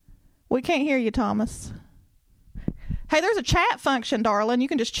We can't hear you, Thomas. Hey, there's a chat function, darling. You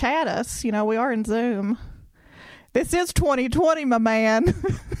can just chat us. You know, we are in Zoom. This is 2020, my man.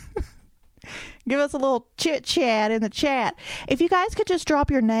 Give us a little chit-chat in the chat. If you guys could just drop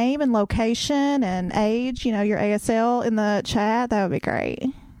your name and location and age, you know, your ASL in the chat, that would be great.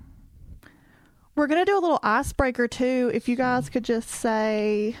 We're going to do a little icebreaker, too. If you guys could just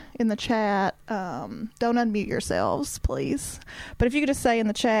say in the chat, don't unmute yourselves, please. But if you could just say in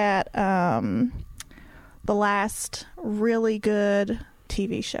the chat the last really good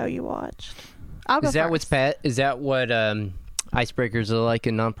TV show you watched. I'll go Is that first. what's Pat? Is that what icebreakers are like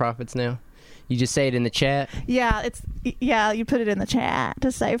in nonprofits now? You just say it in the chat? Yeah, you put it in the chat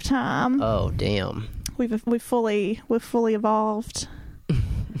to save time. Oh, damn. We've fully evolved.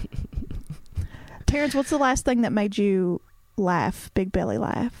 Terrence, what's the last thing that made you laugh, big belly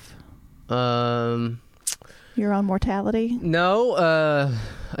laugh? Your own mortality? No,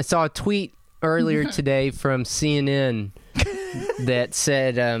 I saw a tweet earlier today from CNN that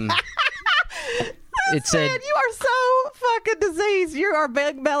said it said, "You are so fucking diseased. You are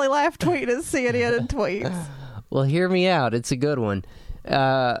big belly laugh tweeting at CNN and tweets." Well, hear me out. It's a good one.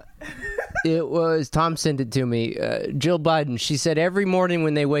 It was, Tom sent it to me, Jill Biden. She said every morning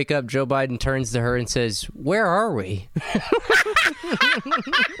when they wake up, Joe Biden turns to her and says, "Where are we?"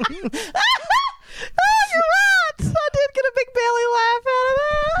 Oh, you're right. I did get a big belly laugh out of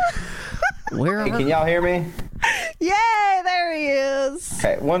that. Where are Can y'all hear me? Yay, there he is.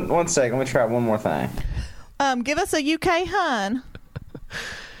 Okay, one second. Let me try one more thing. Give us a UK hun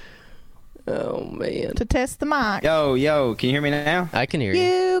Oh, man. to test the mic. Yo, can you hear me now? I can hear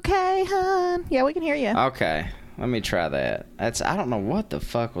you. UK hun. Yeah, we can hear you. Okay, let me try that. I don't know what the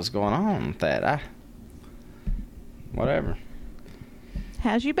fuck was going on with that. Whatever.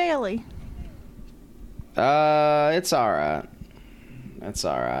 How's your belly? It's all right. It's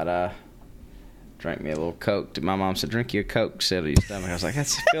all right. Drank me a little Coke. My mom said, "Drink you a Coke to settle your stomach." I was like, "That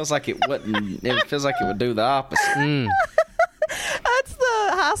feels like it wouldn't. It feels like it would do the opposite." That's the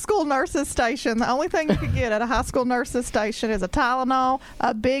high school nurses station. The only thing you could get at a high school nurses station is a Tylenol,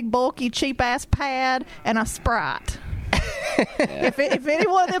 a big, bulky, cheap-ass pad, and a Sprite. If any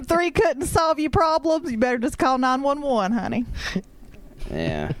one of them three couldn't solve your problems, you better just call 911, honey.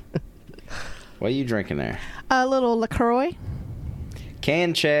 Yeah. What are you drinking there? A little LaCroix.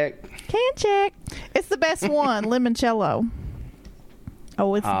 Can check. Can check. It's the best one, limoncello.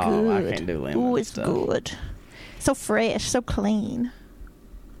 Oh, it's good. I can't do lemon Oh, it's stuff. good. So fresh, so clean.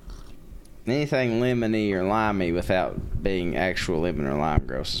 Anything lemony or limey without being actual lemon or lime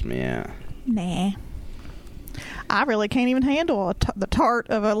grosses me out. Nah. I really can't even handle the tart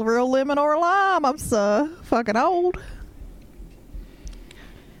of a real lemon or a lime. I'm so fucking old.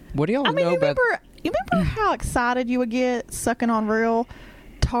 What do y'all I mean, know you about... remember how excited you would get sucking on real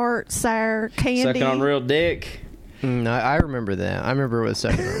tart, sour candy? Sucking on real dick. I remember that. I remember what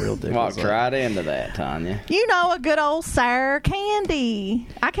second on real dick Walked was like. right into that, Tanya. You know, a good old sour candy.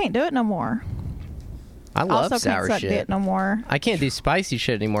 I can't do it no more. I love also sour can't suck shit. dick no more. I can't do spicy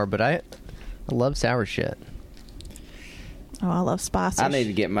shit anymore, but I love sour shit. Oh, I love spicy. I need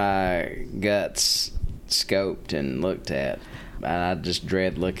to get my guts scoped and looked at. I just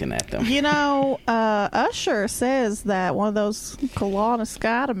dread looking at them. You know, Usher says that one of those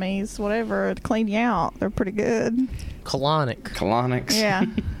colonoscotomies, whatever, to clean you out, they're pretty good. Colonic. Colonics. Yeah.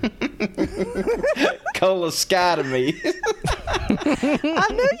 Coloscotomy. I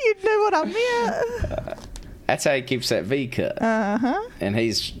knew you knew what I meant. That's how he keeps that V cut. Uh-huh. And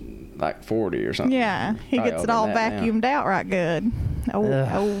he's like 40 or something. Yeah. He Probably gets it older all than that now. vacuumed out right good. Oh,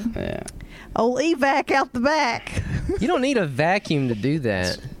 Yeah. old evac out the back. You don't need a vacuum to do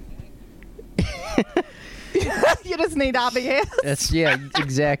that. You just need IBS. That's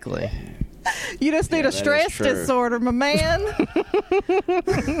exactly. You just need Yeah, a that is stress true. disorder, my man.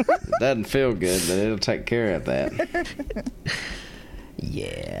 It doesn't feel good, but it'll take care of that.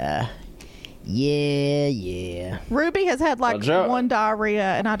 Yeah. Ruby has had like Well, Joe- one diarrhea,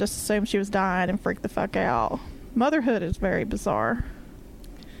 and I just assumed she was dying and freaked the fuck out. Motherhood is very bizarre.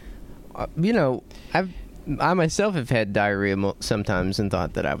 You know, I myself have had diarrhea sometimes and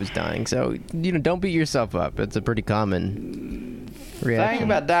thought that I was dying. So, don't beat yourself up. It's a pretty common The reaction. thing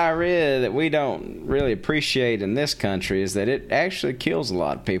about diarrhea that we don't really appreciate in this country is that it actually kills a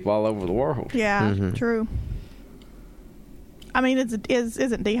lot of people all over the world. Yeah, true. I mean, isn't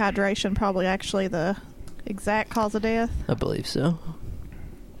dehydration probably actually the exact cause of death? I believe so.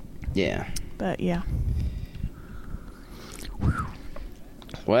 Yeah. But yeah.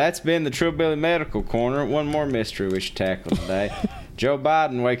 Well, that's been the Trillbilly Medical Corner. One more mystery we should tackle today. Joe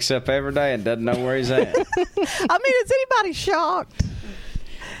Biden wakes up every day and doesn't know where he's at. I mean, is anybody shocked?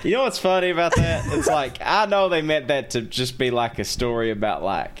 You know what's funny about that? It's like, I know they meant that to just be like a story about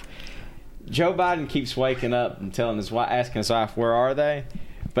like Joe Biden keeps waking up and telling his wife, asking his wife, where are they?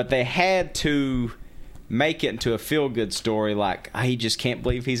 But they had to make it into a feel-good story, like he just can't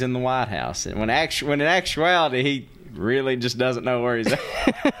believe he's in the White House, and when in actuality he really just doesn't know where he's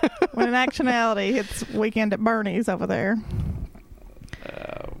at. When in actuality it's Weekend at Bernie's over there.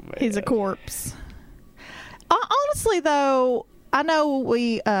 Oh, man. He's a corpse. Honestly, though, I know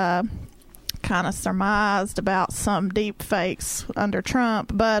we kind of surmised about some deep fakes under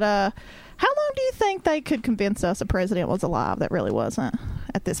Trump, but how long do you think they could convince us a president was alive that really wasn't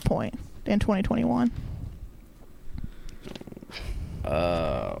at this point in 2021?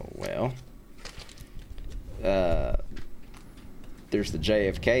 Well, there's the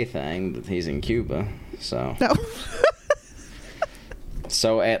JFK thing that he's in Cuba, so No.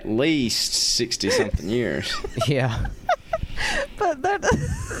 so at least 60-something years. Yeah. But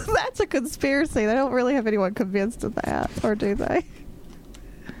that's a conspiracy. They don't really have anyone convinced of that, or do they?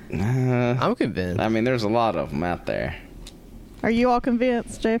 I'm convinced. I mean, there's a lot of them out there. Are you all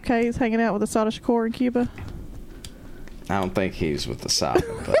convinced JFK is hanging out with Assata Shakur in Cuba? I don't think he's with the South,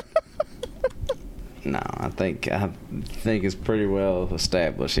 but no, I think it's pretty well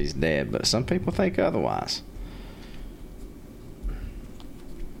established he's dead. But some people think otherwise.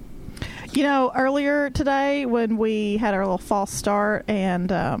 You know, earlier today when we had our little false start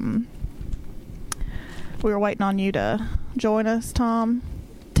and we were waiting on you to join us, Tom,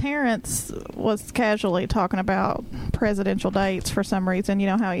 Terrence was casually talking about presidential dates for some reason. You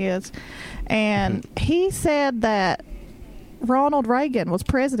know how he is. And he said that Ronald Reagan was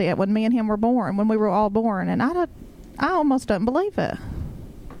president when me and him were born, when we were all born. And I almost don't believe it.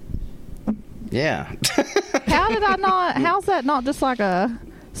 Yeah. How did I not? How's that not just like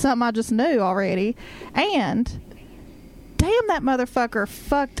something I just knew already? And damn, that motherfucker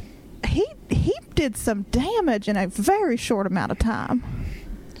fucked. He did some damage in a very short amount of time.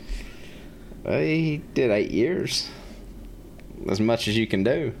 He did 8 years. As much as you can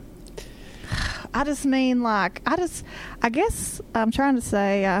do. I just mean, like, I guess I'm trying to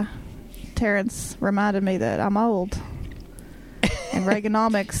say, Terrence reminded me that I'm old. And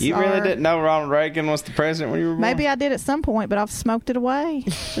Reaganomics. You really didn't know Ronald Reagan was the president when you were born? Maybe I did at some point, but I've smoked it away.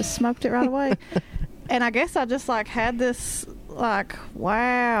 Just smoked it right away. And I guess I just like had this like,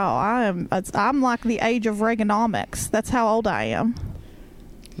 wow, I'm like the age of Reaganomics. That's how old I am.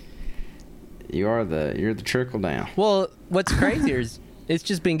 You're the trickle down. Well, what's crazier is it's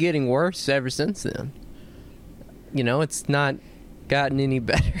just been getting worse ever since then. You know, it's not gotten any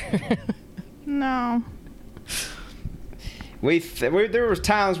better. No. There was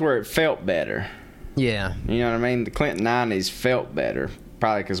times where it felt better. Yeah. You know what I mean? The Clinton 90s felt better.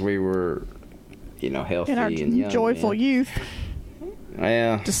 Probably because we were, healthy In our and young. joyful youth.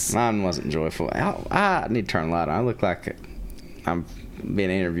 Well, mine wasn't joyful. I need to turn the light on. I look like I'm being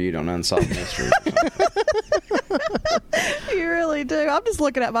interviewed on Unsolved Mysteries. You really do. I'm just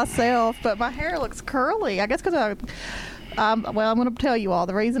looking at myself, but my hair looks curly. I guess because I'm going to tell you all.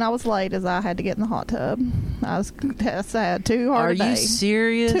 The reason I was late is I had to get in the hot tub. I had too hard a day. Are you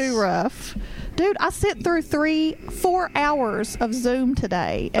serious? Too rough. Dude, I sit through 4 hours of Zoom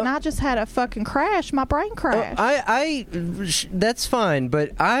today, and I just had a fucking crash. My brain crashed. That's fine,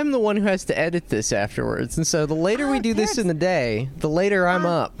 but I'm the one who has to edit this afterwards. And so the later we do this in the day, the later I'm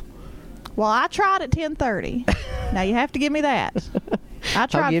up. Well, I tried at 10:30. Now you have to give me that. I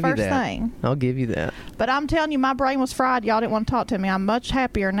tried first thing. I'll give you that. But I'm telling you, my brain was fried. Y'all didn't want to talk to me. I'm much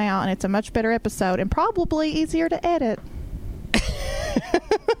happier now, and it's a much better episode and probably easier to edit.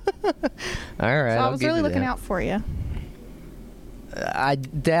 All right. So I was really looking out for you. I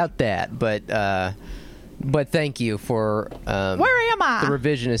doubt that, but thank you for where am I? The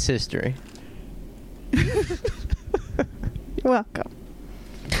revisionist history. You're welcome.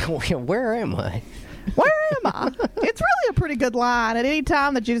 Where am I? Where am I? It's really a pretty good line. At any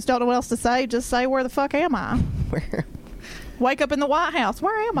time that you just don't know what else to say, just say, where the fuck am I? Where? Wake up in the White House.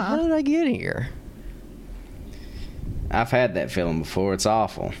 Where am I? How did I get here? I've had that feeling before. It's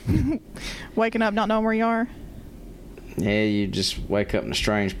awful. Waking up not knowing where you are? Yeah, you just wake up in a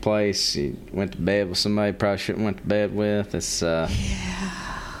strange place. You went to bed with somebody you probably shouldn't went to bed with. It's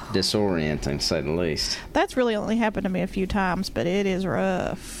disorienting, to say the least. That's really only happened to me a few times, but it is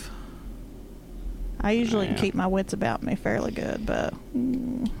rough. I usually can keep my wits about me fairly good, but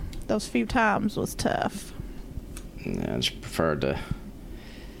those few times was tough. Yeah, I just prefer to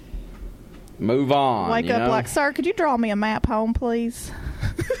move on. Wake up like, sir, could you draw me a map home, please?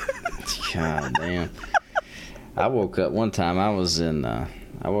 God damn. I woke up one time, I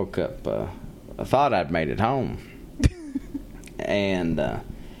thought I'd made it home. And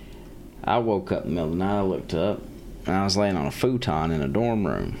I woke up in the middle of the night. I looked up, and I was laying on a futon in a dorm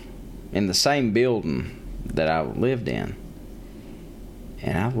room in the same building that I lived in.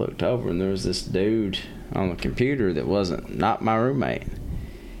 And I looked over, and there was this dude on the computer that wasn't not my roommate.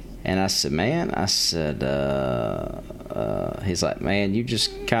 And I said, man, he's like, man, you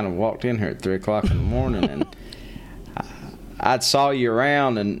just kind of walked in here at 3 o'clock in the morning, and I'd saw you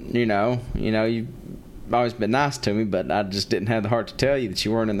around, and you've always been nice to me, but I just didn't have the heart to tell you that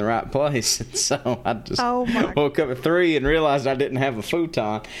you weren't in the right place. And so I just woke up at 3 and realized I didn't have a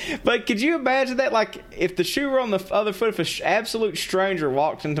futon. But could you imagine that? Like, if the shoe were on the other foot, if an absolute stranger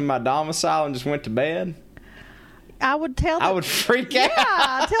walked into my domicile and just went to bed, I would tell I would freak out. Yeah,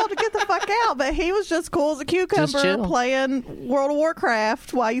 I'd tell him to get the fuck out. But he was just cool as a cucumber playing World of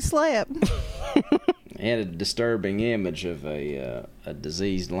Warcraft while you slept. He had a disturbing image of a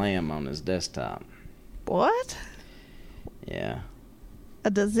diseased lamb on his desktop. What? Yeah. A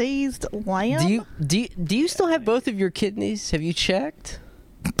diseased lamb? Do you still have both of your kidneys? Have you checked?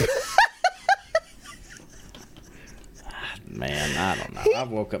 Man, I don't know. I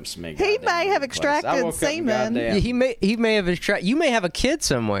woke up smelling. He may have extracted semen. Yeah, he may have extracted. You may have a kid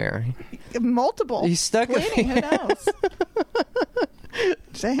somewhere. Multiple. He's stuck. Plenty, who knows?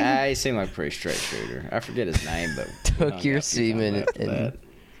 He seemed like a pretty straight shooter. I forget his name, but took your semen and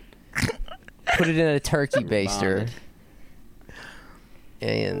put it in a turkey baster.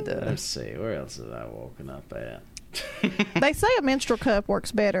 And let's see, where else have I woken up at? They say a menstrual cup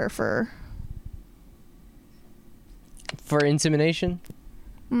works better for insemination.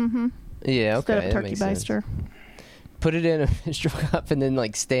 Mm-hmm. Yeah, okay. Instead of a turkey baster. Put it in a menstrual cup and then do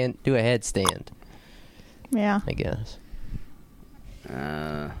a headstand. Yeah, I guess.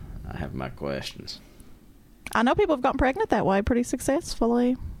 I have my questions. I know people have gotten pregnant that way pretty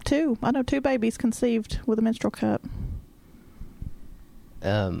successfully too. I know 2 babies conceived with a menstrual cup.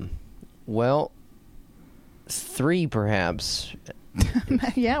 Well, 3 perhaps.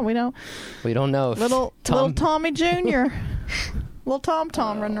 Yeah, we don't know. If little Tommy Jr. Little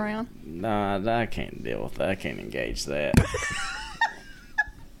Tom running around. No, I can't deal with that. I can't engage that.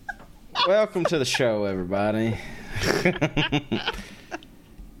 Welcome to the show, everybody.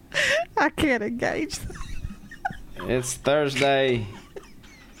 I can't engage. It's Thursday,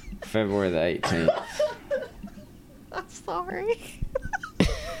 February the 18th. I'm sorry.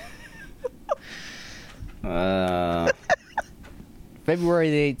 February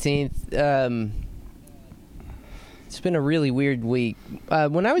the 18th. It's been a really weird week.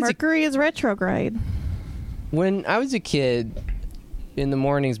 Mercury is retrograde. When I was a kid, in the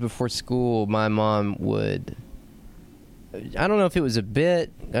mornings before school, my mom would... I don't know if it was a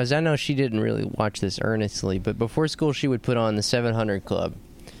bit, as I know she didn't really watch this earnestly, but before school she would put on the 700 Club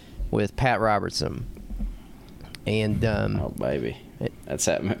with Pat Robertson. And oh baby, that's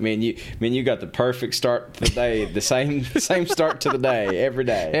that. Me and you got the perfect start to the day. The same start to the day every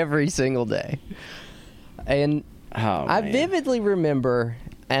day, every single day. And I vividly remember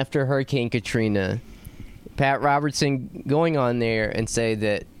after Hurricane Katrina, Pat Robertson going on there and saying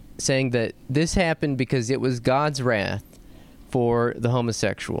that this happened because it was God's wrath for the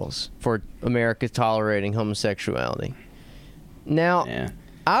homosexuals, for America tolerating homosexuality. Now,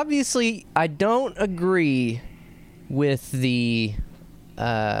 obviously, I don't agree with the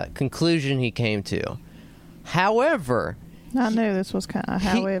conclusion he came to. However, I knew this was kind of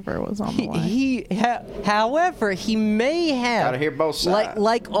was on the way. However, he may have... Gotta hear both sides.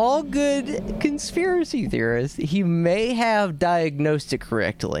 Like all good conspiracy theorists, he may have diagnosed it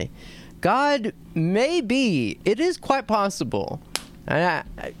correctly. God may be. It is quite possible. And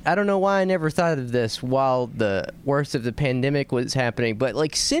I don't know why I never thought of this while the worst of the pandemic was happening, but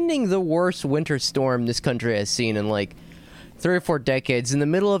like sending the worst winter storm this country has seen in like 3 or 4 decades in the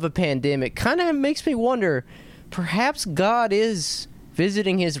middle of a pandemic kind of makes me wonder, perhaps God is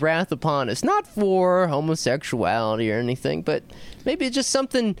visiting his wrath upon us, not for homosexuality or anything, but maybe it's just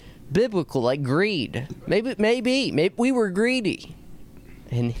something biblical like greed. Maybe we were greedy.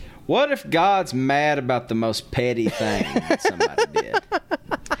 And what if God's mad about the most petty thing that somebody did?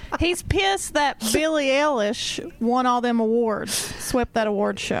 He's pissed that Billie Eilish won all them awards, swept that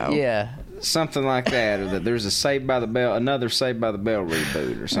award show. Yeah. Something like that, or that there's another Saved by the Bell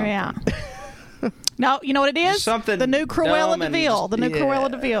reboot or something. Yeah. No, you know what it is? Something the new Cruella de Vil. The new Cruella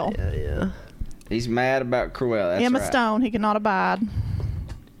de Vil. Yeah. He's mad about Cruella. That's Emma right. Stone. He cannot abide.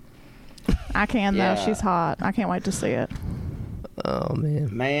 I can though. She's hot. I can't wait to see it. Oh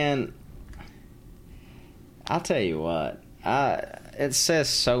man, I'll tell you what. It says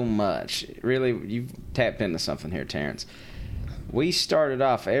so much. Really, you've tapped into something here, Terrence. We started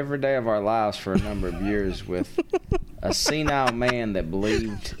off every day of our lives for a number of years with a senile man that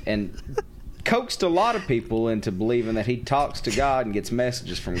believed and coaxed a lot of people into believing that he talks to God and gets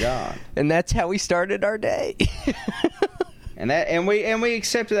messages from God. And that's how we started our day. And we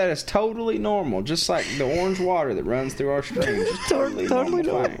accepted that as totally normal, just like the orange water that runs through our streams. Just totally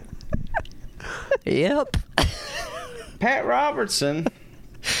normal. Thing. Yep. Pat Robertson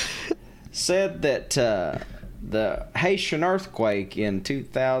said that the Haitian earthquake in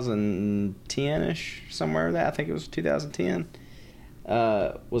 2010-ish, somewhere there, I think it was 2010,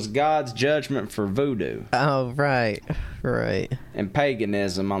 was God's judgment for voodoo. Oh, right. And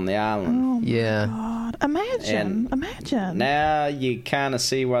paganism on the island. Oh, my Yeah. God. Imagine. Now you kind of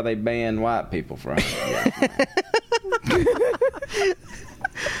see why they banned white people from it.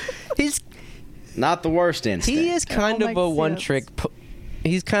 He's Not the worst instinct. He is kind of a one-trick.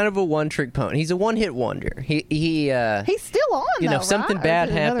 He's kind of a one-trick pony. He's a one-hit wonder. He's still on. You know, though, if something right? bad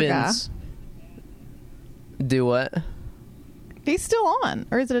happens. Do what? He's still on,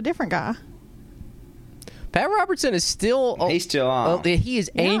 or is it a different guy? Pat Robertson is still. He's still on. Oh, he is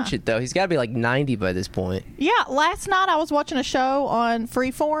ancient though. He's got to be like 90 by this point. Yeah. Last night I was watching a show on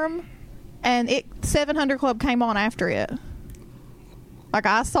Freeform, and 700 Club came on after it. Like,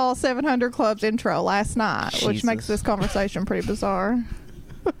 I saw 700 Club's intro last night, which makes this conversation pretty bizarre.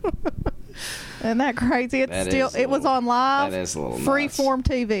 Isn't that crazy? It was on live Freeform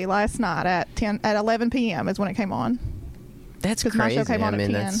TV last night at 11 p.m. is when it came on. That's crazy. My show came on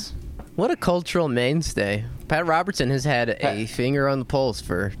at 10. What a cultural mainstay. Pat Robertson has had a finger on the pulse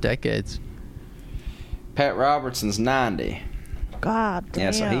for decades. Pat Robertson's 90. God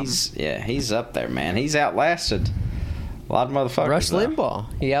damn. Yeah, so he's up there, man. He's outlasted a lot of motherfuckers. Rush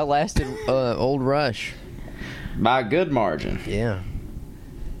Limbaugh. He outlasted old Rush. By a good margin. Yeah.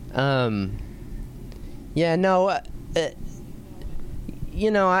 Yeah, no, you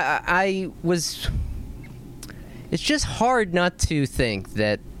know, I was... It's just hard not to think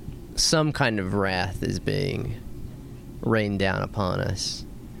that some kind of wrath is being rained down upon us.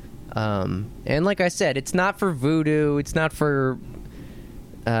 And like I said, it's not for voodoo, it's not for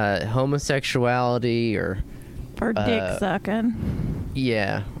homosexuality or... For dick sucking.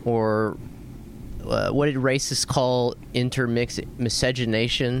 Yeah, or what did racists call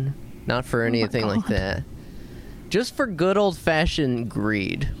miscegenation? Not for anything like that. Just for good old-fashioned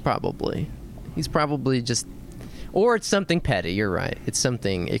greed, probably. He's probably just... Or it's something petty, you're right. It's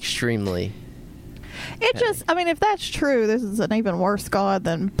something extremely... if that's true, this is an even worse God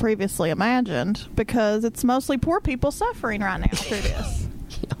than previously imagined, because it's mostly poor people suffering right now through this.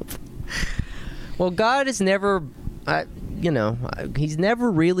 Well, God has never, he's never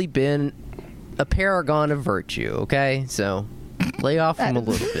really been a paragon of virtue, okay? So, lay off him a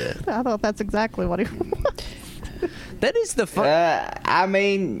little bit. I thought that's exactly what he was. That is the fun...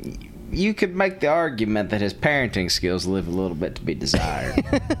 you could make the argument that his parenting skills leave a little bit to be desired.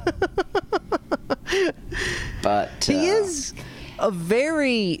 But... he is a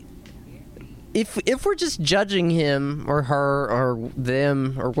very... If we're just judging him or her or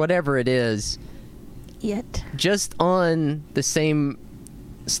them or whatever it is... just on the same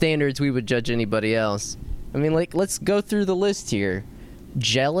standards we would judge anybody else. I mean, like, let's go through the list here.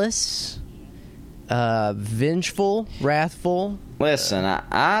 Jealous, vengeful, wrathful. Listen,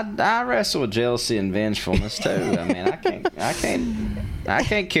 I wrestle with jealousy and vengefulness too. I mean, I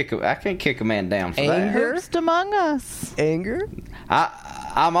can't kick a man down for that. First among us. Anger.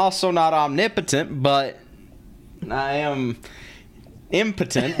 I'm also not omnipotent, but I am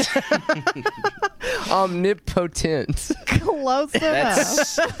impotent. Omnipotent. Close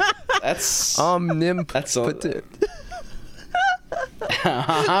enough. That's omnipotent.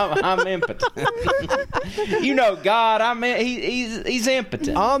 I'm impotent. You know, God, he's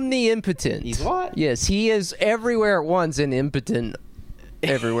impotent. Omni-impotent. He's what? Yes, he is everywhere at once and impotent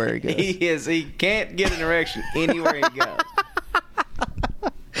everywhere he goes. He is. He can't get an erection anywhere he goes.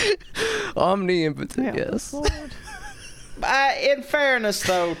 Omni-impotent, yes. In fairness,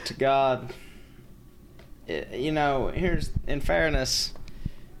 though, to God, in fairness,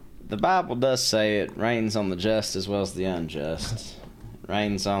 the Bible does say it rains on the just as well as the unjust. It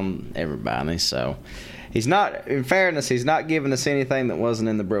rains on everybody, so he's not giving us anything that wasn't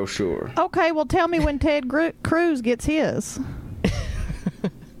in the brochure. Okay, well, tell me when Ted Cruz gets his.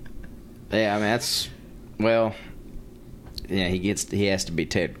 Yeah, I mean, he has to be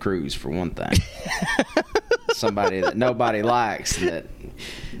Ted Cruz for one thing. Somebody that nobody likes, that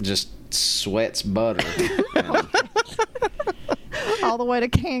just sweats butter. All the way to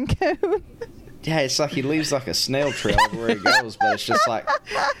Cancun. Yeah, it's like he leaves like a snail trail everywhere he goes, but it's just like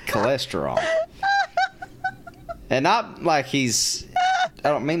cholesterol. And not like he's I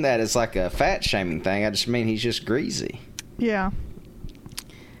don't mean that as like a fat shaming thing. I just mean he's just greasy. Yeah.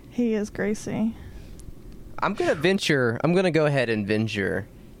 He is greasy. I'm going to go ahead and venture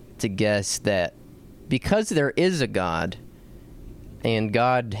to guess that because there is a God and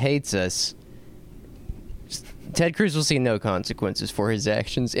God hates us, Ted Cruz will see no consequences for his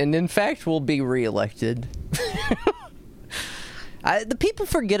actions and in fact will be reelected. The people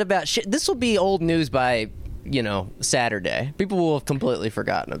forget about shit. This will be old news by, Saturday. People will have completely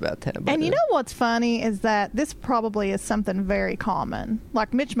forgotten about that. And you know what's funny is that this probably is something very common.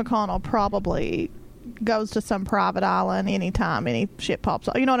 Like Mitch McConnell probably goes to some private island anytime any shit pops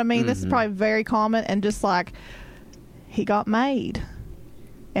up. You know what I mean? Mm-hmm. This is probably very common, and just like he got made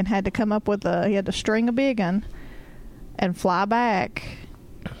and had to come up with he had to string a big one and fly back.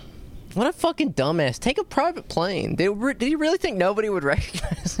 What a fucking dumbass. Take a private plane. Did you really think nobody would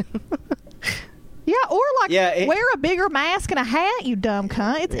recognize him? Yeah, or wear a bigger mask and a hat, you dumb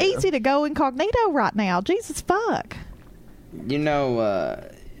cunt. It's easy to go incognito right now. Jesus fuck.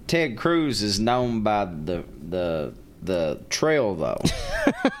 Ted Cruz is known by the trail, though.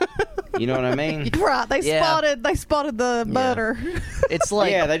 You know what I mean? Right. They spotted the butter. It's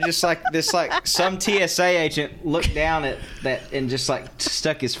like they just like some TSA agent looked down at that and just like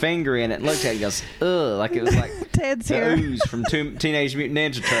stuck his finger in it and looked at it and goes, ugh, like it was like Ted's the here. ooze from Teenage Mutant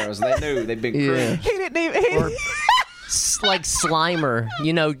Ninja Turtles. They knew they'd been crushed. He didn't even. Like Slimer,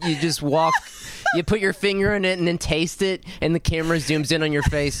 you just walk. You put your finger in it and then taste it, and the camera zooms in on your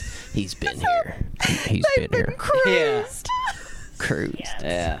face. He's been here. He's been here. Cruised. Cruised.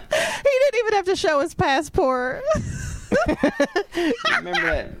 Yeah. He didn't even have to show his passport. You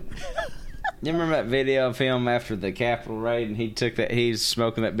remember that video of him after the Capitol raid, and he's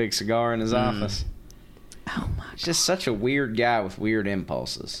smoking that big cigar in his office? Oh my God. He's just such a weird guy with weird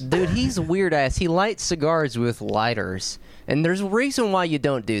impulses. Dude, he's a weird ass. He lights cigars with lighters. And there's a reason why you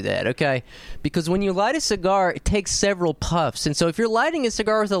don't do that, okay? Because when you light a cigar, it takes several puffs. And so if you're lighting a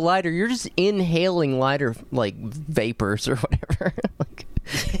cigar with a lighter, you're just inhaling lighter, like, vapors or whatever.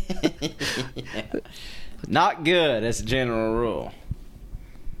 Not good, as a general rule.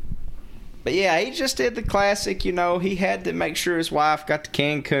 But yeah, he just did the classic, he had to make sure his wife got to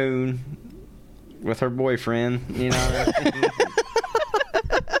Cancun with her boyfriend,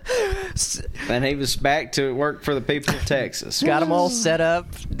 And he was back to work for the people of Texas. Got him all set up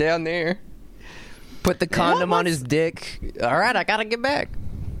down there. Put the condom on his dick. All right, I gotta get back.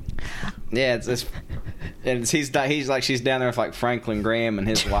 Yeah, he's like, she's down there with like Franklin Graham and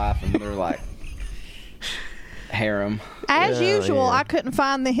his wife, and they're like harem. As usual, I couldn't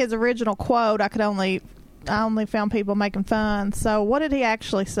find his original quote. I only found people making fun. So what did he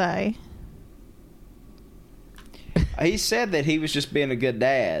actually say? He said that he was just being a good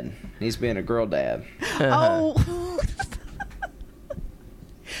dad. He's being a girl dad. Oh.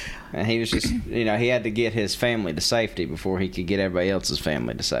 And he was just, he had to get his family to safety before he could get everybody else's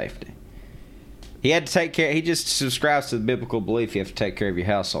family to safety. He had to take care. He just subscribes to the biblical belief you have to take care of your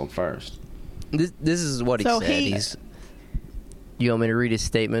household first. This is what he said. You want me to read his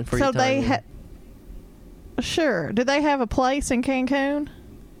statement for you? So they sure. Do they have a place in Cancun?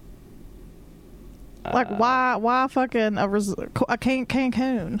 Like why fucking a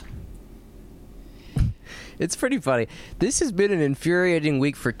Cancun? It's pretty funny. This has been an infuriating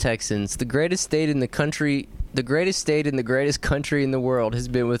week for Texans. The greatest state in the country, the greatest state in the greatest country in the world has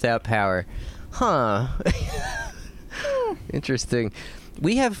been without power. Huh. Interesting.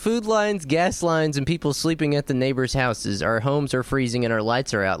 We have food lines, gas lines, and people sleeping at the neighbors' houses. Our homes are freezing and our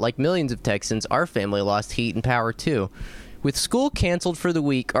lights are out. Like millions of Texans, our family lost heat and power too. With school canceled for the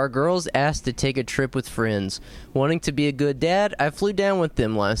week, our girls asked to take a trip with friends. Wanting to be a good dad, I flew down with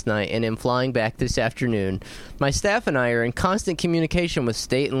them last night and am flying back this afternoon. My staff and I are in constant communication with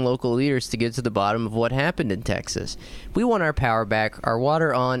state and local leaders to get to the bottom of what happened in Texas. We want our power back, our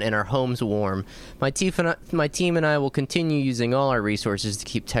water on, and our homes warm. My team and I will continue using all our resources to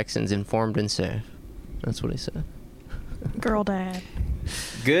keep Texans informed and safe. That's what he said. Girl dad.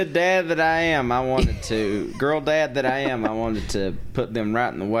 Good dad that I am, girl dad that I am, I wanted to put them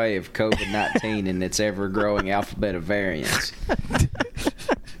right in the way of COVID-19 and its ever-growing alphabet of variants.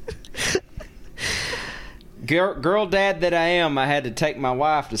 Girl dad that I am, I had to take my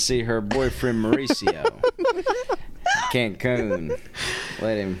wife to see her boyfriend Mauricio. Cancun.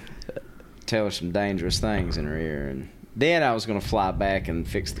 Let him tell her some dangerous things in her ear. And then I was going to fly back and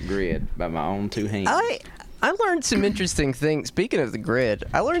fix the grid by my own two hands. I learned some interesting things. Speaking of the grid,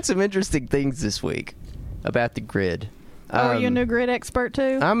 I learned some interesting things this week about the grid. Are you a new grid expert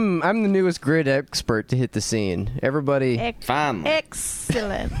too? I'm the newest grid expert to hit the scene. Everybody, finally,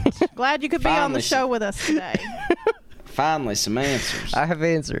 excellent. Glad you could be on the show with us today. Finally, some answers. I have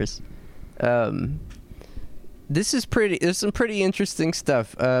answers. This is some pretty interesting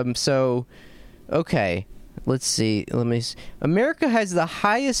stuff. Okay. Let's see. America has the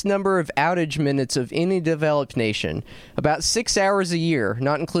highest number of outage minutes of any developed nation. About 6 hours a year,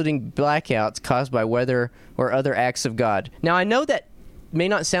 not including blackouts caused by weather or other acts of God. Now, I know that may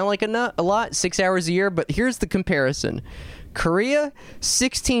not sound like a lot, 6 hours a year, but here's the comparison. Korea,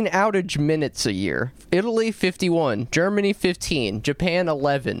 16 outage minutes a year. Italy, 51. Germany, 15. Japan,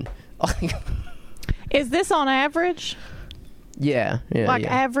 11. Is this on average? Yeah. The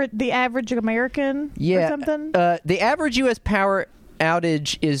average American or something? The average U.S. power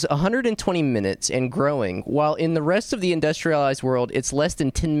outage is 120 minutes and growing, while in the rest of the industrialized world, it's less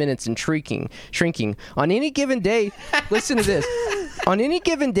than 10 minutes and shrinking. On any given day, listen to this. On any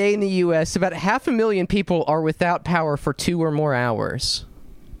given day in the U.S., about 500,000 people are without power for 2 or more hours.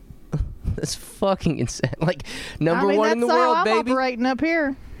 That's fucking insane. Like, number one in the world, I'm baby. Operating up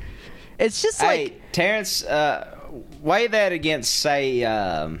here. It's just Hey, Terrence, weigh that against, say,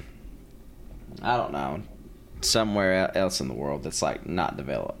 I don't know, somewhere else in the world that's, like, not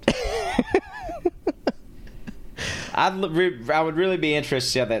developed. I would really be interested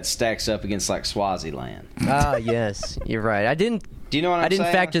to see how that stacks up against, like, Swaziland. Ah, yes, you're right. Do you know what I'm saying? I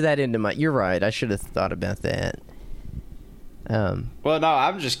didn't factor that into my... You're right. I should have thought about that. Well, no,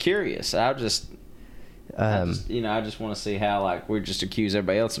 I'm just curious. I just want to see how, like, we just accuse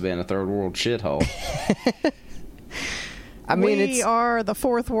everybody else of being a third world shithole. I mean, we are the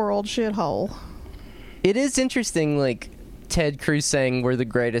fourth world shithole. It is interesting, like, Ted Cruz saying we're the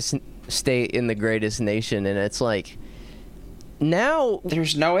greatest state in the greatest nation, and it's like, now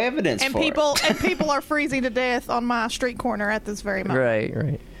there's no evidence for it. And people are freezing to death on my street corner at this very moment.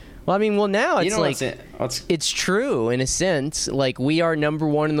 Right. Well, I mean, now it's it's true in a sense. Like, we are number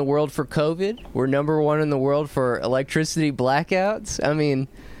one in the world for COVID. We're number one in the world for electricity blackouts. I mean,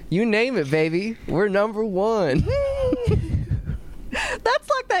 you name it, baby. We're number one. That's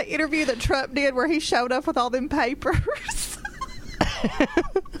like that interview that Trump did where he showed up with all them papers.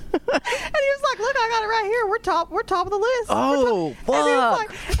 And he was like, "Look, I got it right here. We're top of the list." Oh, fuck!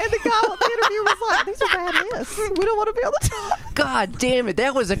 And the guy with the interview was like, "These are bad lists. We don't want to be on the top." God damn it!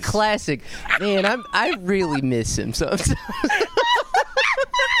 That was a classic. Man, I really miss him sometimes.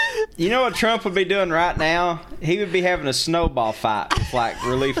 You know what Trump would be doing right now? He would be having a snowball fight with, like,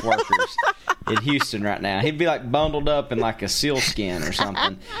 relief workers in Houston right now. He'd be, like, bundled up in, like, a sealskin or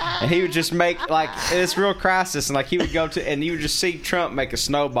something. And he would just make, like, this real crisis. And, like, he would go to, and you would just see Trump make a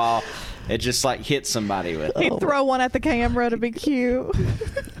snowball and just, like, hit somebody with it. He'd throw one at the camera to be cute.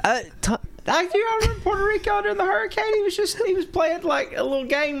 I remember Puerto Rico during the hurricane. He was playing, like, a little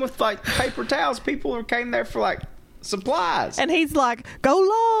game with, like, paper towels. People who came there for, like, supplies. And he's like, "Go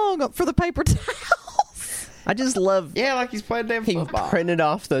long for the paper towels." I just love... Yeah, like he's playing damn football. He printed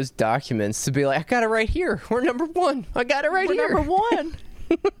off those documents to be like, I got it right here. We're number one. I got it right here. We're number one.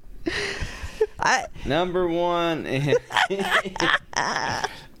 Number one.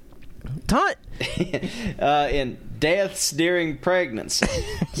 In deaths during pregnancy.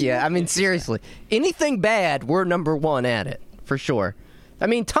 Yeah, I mean, seriously. Anything bad, we're number one at it. For sure. I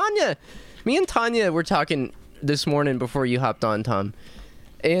mean, me and Tanya were talking this morning before you hopped on, Tom.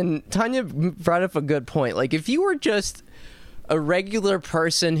 And Tanya brought up a good point. Like, if you were just a regular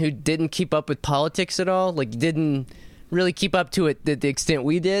person who didn't keep up with politics at all, like, didn't really keep up to it to the extent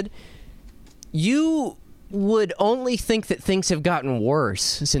we did, you would only think that things have gotten worse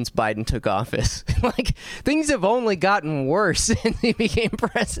since Biden took office. Like, things have only gotten worse since he became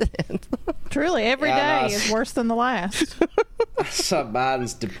president. Truly, every day is worse than the last. I saw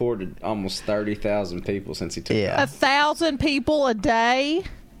Biden's deported almost 30,000 people since he took office. 1,000 people a day?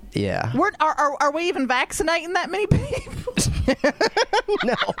 Yeah. Are we even vaccinating that many people?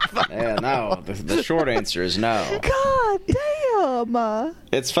 No. Yeah, no. The short answer is no. God damn.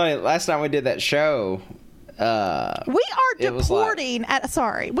 It's funny. Last time we did that show... we are deporting at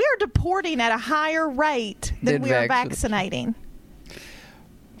a higher rate than we are vaccinating.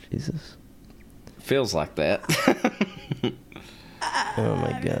 Jesus. Feels like that. Oh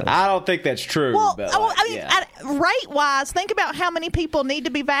my God. I don't think that's true. Well, but rate-wise, think about how many people need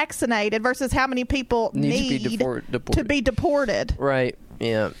to be vaccinated versus how many people need to be deported. Right.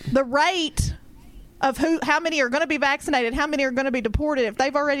 Yeah. The rate of how many are going to be vaccinated, how many are going to be deported. If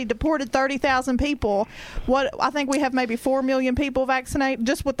they've already deported 30,000 people, I think we have maybe 4 million people vaccinated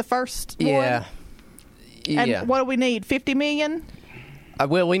just with the first one. And what do we need? 50 million?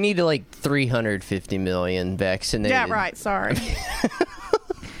 Well, we need like 350 million vaccinated. Yeah, right. Sorry.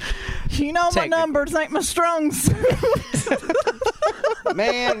 You know my numbers ain't my strong suit.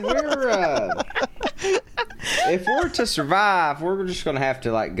 Man, if we're to survive, we're just going to have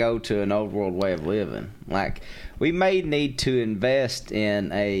to like go to an old world way of living. Like we may need to invest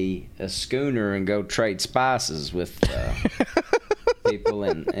in a schooner and go trade spices with people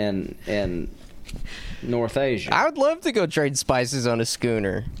in North Asia. I would love to go trade spices on a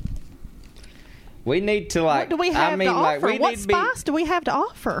schooner. We need to like. What do we have to offer? Like, we what need to be, spice do we have to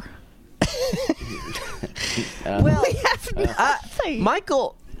offer? Well, We have nothing.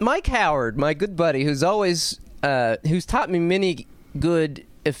 Mike Howard, my good buddy, who's taught me many good,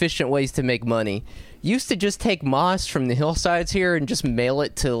 efficient ways to make money, used to just take moss from the hillsides here and just mail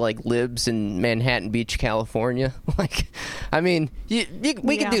it to like libs in Manhattan Beach, California. Like, I mean, we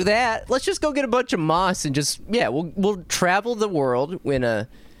can do that. Let's just go get a bunch of moss and just we'll travel the world in a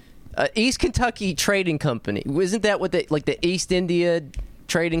East Kentucky Trading Company. Isn't that what the East India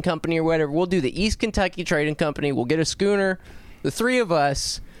Trading Company or whatever? We'll do the East Kentucky Trading Company. We'll get a schooner. The three of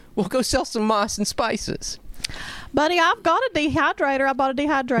us. We'll go sell some moss and spices. Buddy, I've got a dehydrator. I bought a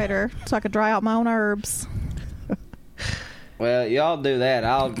dehydrator so I could dry out my own herbs. Well, y'all do that.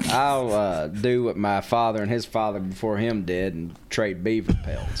 I'll do what my father and his father before him did and trade beaver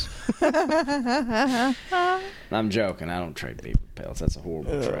pelts. I'm joking. I don't trade beaver pelts. That's a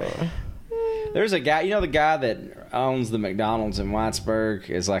horrible trade. There's a guy, the guy that owns the McDonald's in Whitesburg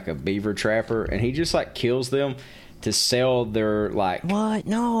is like a beaver trapper, and he just like kills them to sell their like What?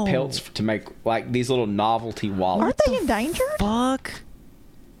 No. pelts to make like these little novelty wallets. Aren't they endangered? Fuck.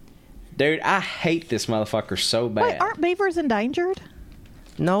 Dude, I hate this motherfucker so bad. Wait, aren't beavers endangered?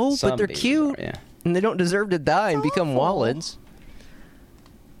 No, Some but they're beavers cute. are, yeah. And they don't deserve to die and become Awful. wallets.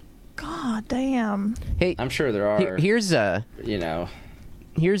 God damn. Hey, I'm sure there are. here's a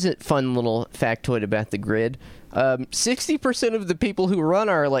fun little factoid about the grid. 60% of the people who run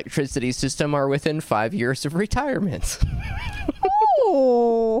our electricity system are within 5 years of retirement.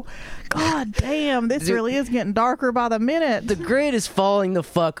 Oh, God damn. This Dude, really is getting darker by the minute. The grid is falling the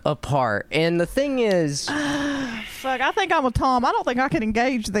fuck apart. And the thing is... Fuck, I think I'm with Tom. I don't think I can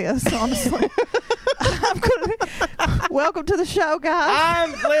engage this, honestly. Welcome to the show,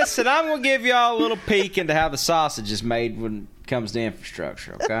 guys. Listen, I'm going to give y'all a little peek into how the sausage is made when it comes to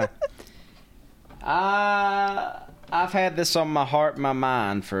infrastructure, okay? I've had this on my heart and my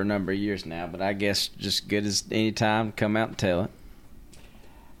mind for a number of years now, but I guess just good as any time, come out and tell it.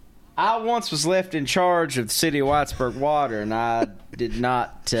 I once was left in charge of the city of Whitesburg Water, and I did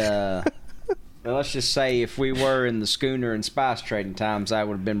not, well, let's just say if we were in the schooner and spice trading times, I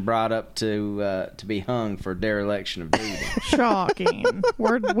would have been brought up to be hung for dereliction of duty. Shocking.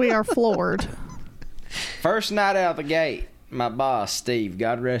 We are floored. First night out of the gate, my boss, Steve,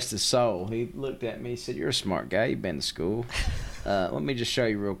 God rest his soul, he looked at me and said, "You're a smart guy. You've been to school. Let me just show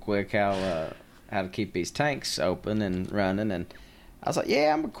you real quick how to keep these tanks open and running." And I was like,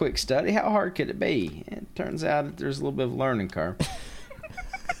 "Yeah, I'm a quick study. How hard could it be?" And it turns out that there's a little bit of a learning curve.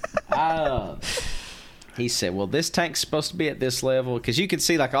 He said, "Well, this tank's supposed to be at this level," because you can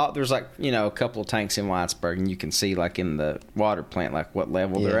see there's a couple of tanks in Whitesburg, and you can see like in the water plant like what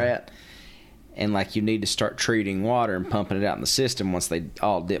level they're at. And, like, you need to start treating water and pumping it out in the system once they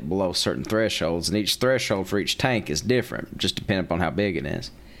all dip below certain thresholds. And each threshold for each tank is different, just depending upon how big it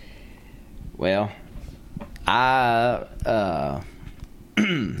is. Well, I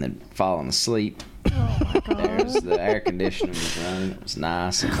had fallen asleep. Oh, my God. There's the air conditioning was running. It was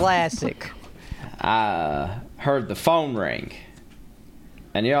nice. Classic. I heard the phone ring.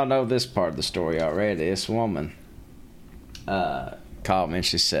 And y'all know this part of the story already. This woman called me and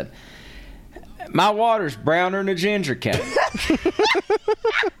she said, "My water's browner than a ginger cane."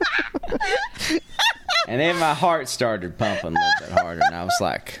 And then my heart started pumping a little bit harder, and I was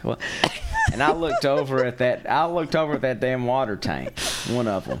like, "What?" And I looked over at that damn water tank, one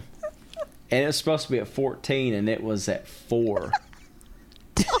of them, and it was supposed to be at 14, and it was at 4.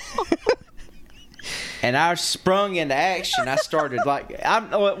 And I sprung into action. I started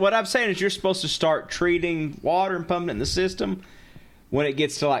what I'm saying is you're supposed to start treating water and pumping it in the system when it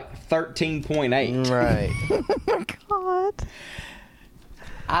gets to like 13.8. Right. Oh, God.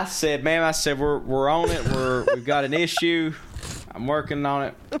 I said, "Ma'am," we're on it. We've got an issue. I'm working on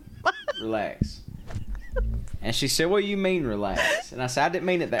it. Relax. And she said, "What do you mean relax?" And I said, "I didn't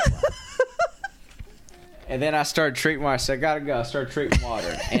mean it that way." And then I started treating water. I said, "I gotta go." I started treating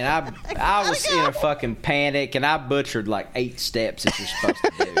water. And I was in a fucking panic, and I butchered like 8 steps that you're supposed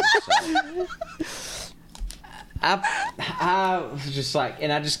to do. So I was just like,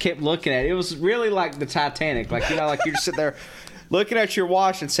 and I just kept looking at it. It was really like the Titanic. Like, like you're just sitting there looking at your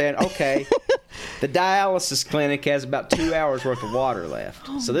watch and saying, "Okay, the dialysis clinic has about 2 hours worth of water left.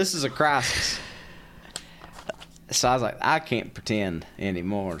 So this is a crisis." So I was like, I can't pretend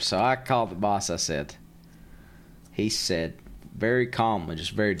anymore. So I called the boss. I said, He said, very calmly,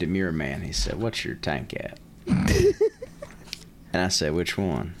 just very demure man, he said, "What's your tank at?" And I said, "Which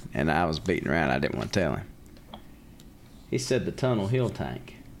one?" And I was beating around. I didn't want to tell him. He said, "The Tunnel Hill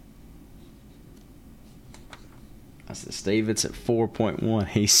tank." I said, "Steve, it's at 4.1.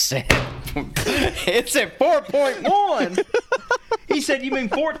 He said, "It's at 4.1. He said, "You mean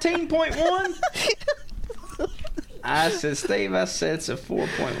 14.1? I said, "Steve," I said, "it's at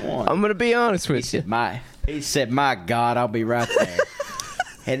 4.1. I'm gonna be honest He with you. said, "My God, I'll be right there."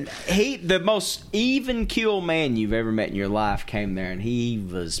 And the most even keel man you've ever met in your life, came there, and he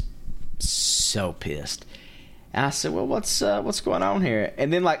was so pissed. And I said, "Well, what's going on here?"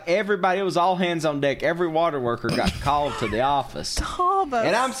 And then, like, everybody, it was all hands on deck. Every water worker got called to the office. Thomas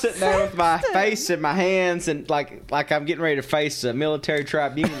And I'm sitting there with my Sexton. face in my hands, and like I'm getting ready to face a military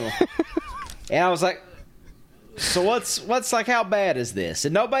tribunal. And I was like, "So what's like, how bad is this?"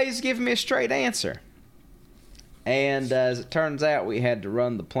 And nobody's giving me a straight answer. And as it turns out, we had to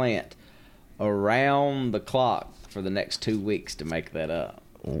run the plant around the clock for the next 2 weeks to make that up.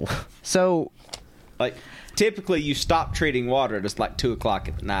 So, Like, typically you stop treating water at just like 2 o'clock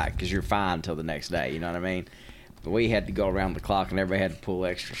at night because you're fine until the next day. You know what I mean? But we had to go around the clock, and everybody had to pull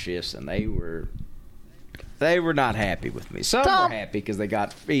extra shifts, and they were not happy with me. Some Tom- were happy because they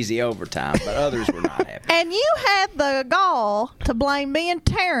got easy overtime, but others were not happy. And you had the gall to blame me and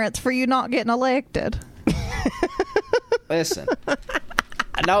Terrence for you not getting elected. Listen,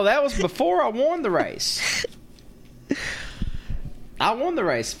 no, that was before I won the race. I won the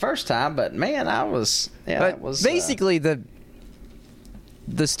race the first time, but man, that was basically the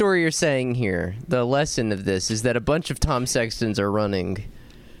story you're saying here. The lesson of this is that a bunch of Tom Sextons are running.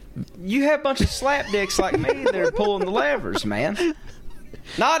 You have a bunch of slapdicks like me that are pulling the levers, man.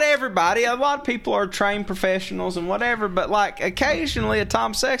 Not everybody. A lot of people are trained professionals and whatever, but like occasionally a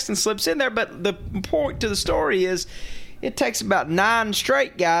Tom Sexton slips in there. But the point to the story is it takes about 9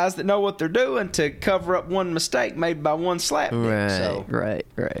 straight guys that know what they're doing to cover up one mistake made by one slapdick. Right.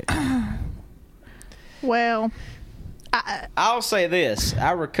 Well, I'll say this.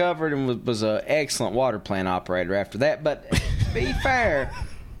 I recovered and was an excellent water plant operator after that. But to be fair,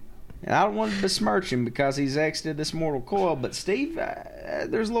 and I don't want to besmirch him because he's exited this mortal coil, but Steve,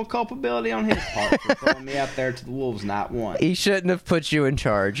 there's a little culpability on his part for throwing me out there to the wolves night one. He shouldn't have put you in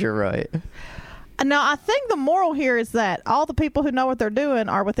charge. You're right. now I think the moral here is that all the people who know what they're doing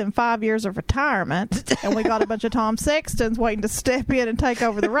are within 5 years of retirement, and we got a bunch of Tom Sextons waiting to step in and take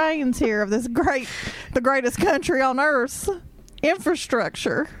over the reins here of the greatest country on earth's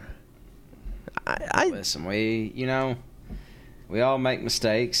infrastructure. Listen, we all make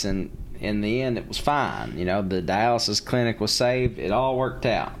mistakes, and in the end, it was fine. The dialysis clinic was saved. It all worked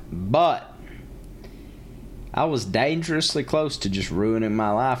out. But I was dangerously close to just ruining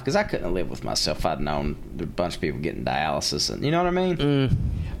my life because I couldn't have lived with myself if I'd known a bunch of people getting dialysis. And you know what I mean?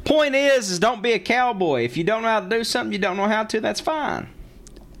 Point is don't be a cowboy. If you don't know how to do something, you don't know how to. That's fine.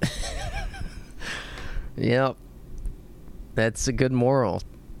 Yep. That's a good moral.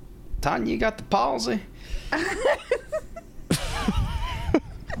 Tanya, you got the palsy?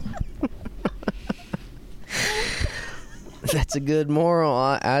 That's a good moral.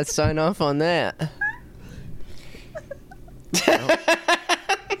 I'd sign off on that.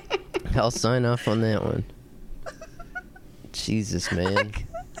 I'll sign off on that one. Jesus, man.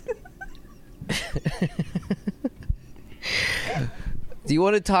 Do you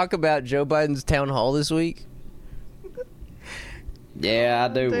want to talk about Joe Biden's town hall this week? Yeah,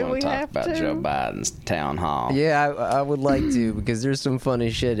 I do Do want we to talk have about to? Joe Biden's town hall. Yeah, I would like to because there's some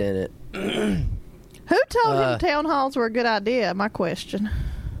funny shit in it. Who told him town halls were a good idea? My question.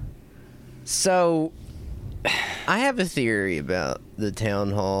 So, I have a theory about the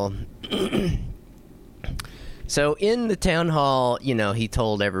town hall. So, in the town hall, he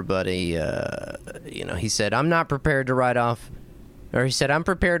told everybody, he said, I'm prepared to write off the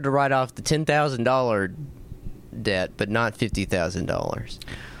 $10,000 debt, but not $50,000.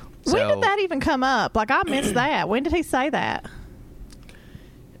 When did that even come up? Like, I missed that. When did he say that?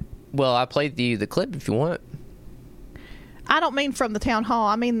 Well, I played the clip if you want. I don't mean from the town hall.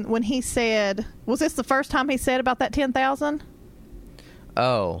 I mean when he said, was this the first time he said about that 10,000?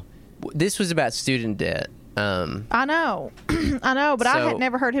 Oh, this was about student debt. I know, but I had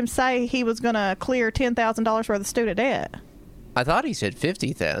never heard him say he was going to clear $10,000 worth of student debt. I thought he said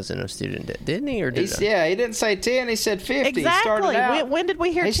 50,000 of student debt, didn't he? Or did Yeah, he didn't say 10. He said 50. He Exactly. started out. When did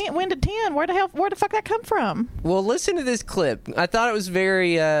we hear 10? When did 10? Where the fuck that come from? Well, listen to this clip. I thought it was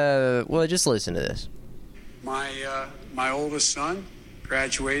very. Well, just listen to this. My oldest son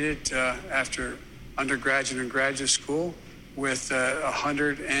graduated after undergraduate and graduate school with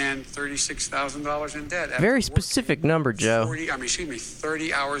 $136,000 in debt. after Very working specific number, Joe.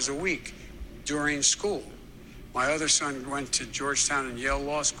 30 hours a week during school. My other son went to Georgetown and Yale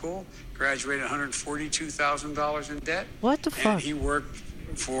Law School, graduated $142,000 in debt. What the fuck? And he worked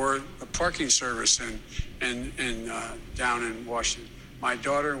for a parking service in down in Washington. My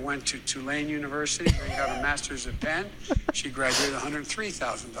daughter went to Tulane University and got a master's at Penn. She graduated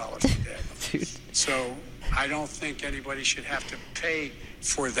 $103,000 in debt. Dude. So I don't think anybody should have to pay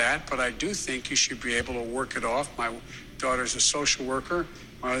for that, but I do think you should be able to work it off. My daughter's a social worker.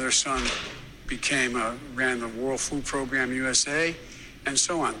 My other son ran the World Food Program USA, and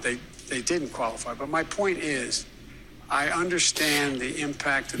so on. They didn't qualify. But my point is, I understand the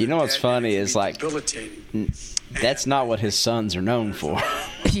impact of You the know what's debt, funny and it is, can be like, debilitating. That's not what his sons are known for.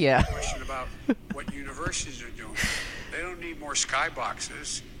 Yeah. Question about what universities are doing. They don't need more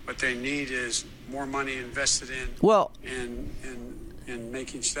skyboxes. What they need is more money invested in Well, in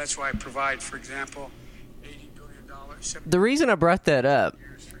making. That's why I provide, for example, $80 billion. the reason I brought that up,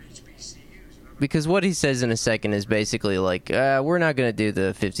 years for HBCUs. because what he says in a second is basically like, we're not going to do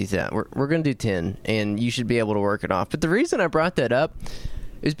the 50,000. We're going to do 10, and you should be able to work it off. But the reason I brought that up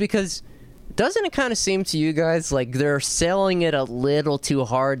is because doesn't it kind of seem to you guys like they're selling it a little too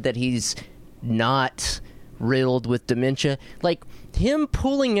hard that he's not riddled with dementia? Like, him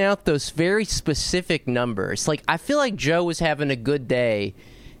pulling out those very specific numbers. Like, I feel like Joe was having a good day.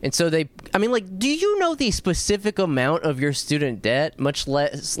 And so do you know the specific amount of your student debt, much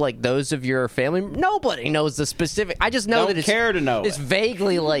less like those of your family? Nobody knows the specific. I just know Don't that care to know it's it.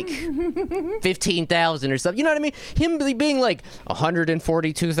 vaguely like 15,000 or something. You know what I mean? Him being like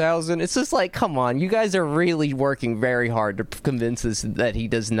 142,000. It's just like, come on, you guys are really working very hard to convince us that he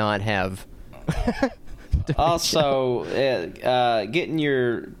does not have. Also,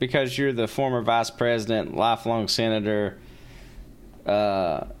 because you're the former vice president, lifelong senator,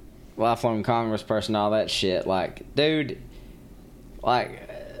 lifelong congressperson, all that shit. Like, dude,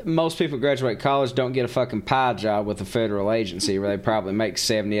 like, most people graduate college don't get a fucking pie job with a federal agency where they probably make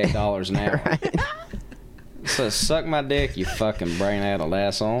 $78 an hour. Right? So suck my dick, you fucking brain-addled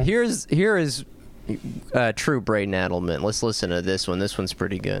asshole. Here is true brain addlement. Let's listen to this one. This one's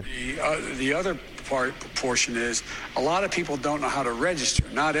pretty good. The other portion is a lot of people don't know how to register.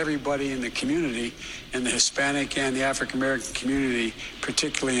 Not everybody in the community, in the Hispanic and the African American community,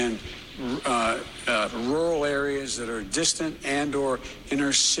 particularly in rural areas that are distant and or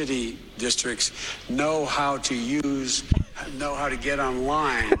inner city districts, know how to get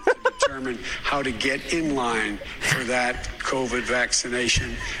online to determine how to get in line for that COVID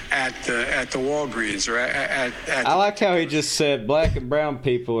vaccination at the Walgreens or at I liked how he just said black and brown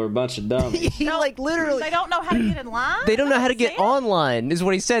people are a bunch of dummies. He like literally. They don't know how to get in line? They don't know how to get That's it? online, is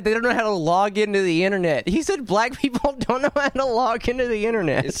what he said. They don't know how to log into the internet. He said black people don't know how to log into the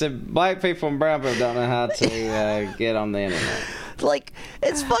internet. It said black people and brown people don't know how to get on the internet. Like,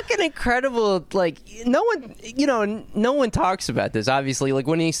 it's fucking incredible. Like, no one talks about this, obviously. Like,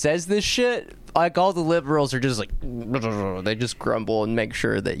 when he says this shit, like, all the liberals are just like, they just grumble and make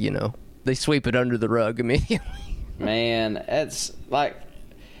sure that, they sweep it under the rug immediately. Man, it's like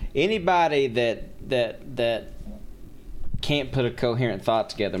anybody that can't put a coherent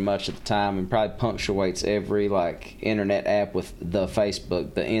thought together much of the time and probably punctuates every like internet app with the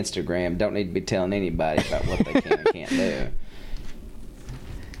Facebook, the Instagram, don't need to be telling anybody about what they can and can't do.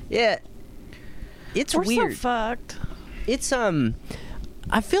 Yeah. It's We're weird. so fucked. It's I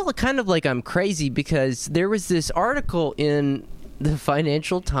feel kind of like I'm crazy because there was this article in the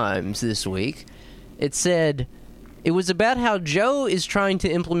Financial Times this week. It said it was about how Joe is trying to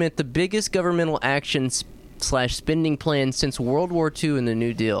implement the biggest governmental actions / spending plan since World War II and the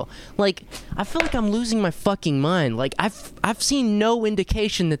New Deal. Like, I feel like I'm losing my fucking mind. Like, I've seen no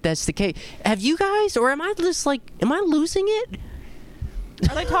indication that that's the case. Have you guys? Or am I losing it?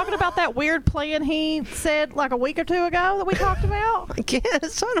 Are they talking about that weird plan he said like a week or two ago that we talked about? I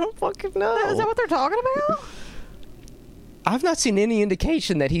guess. I don't fucking know. Is that what they're talking about? I've not seen any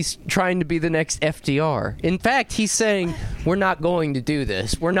indication that he's trying to be the next FDR. In fact, he's saying, we're not going to do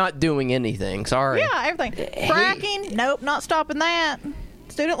this. We're not doing anything. Sorry. Yeah, everything. Fracking? Nope, not stopping that.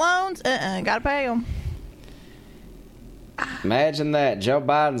 Student loans? Gotta pay them. Imagine that. Joe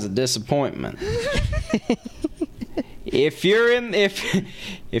Biden's a disappointment. If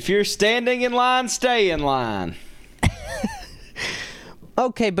you're standing in line, stay in line.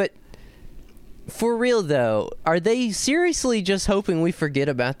 Okay, but for real though, are they seriously just hoping we forget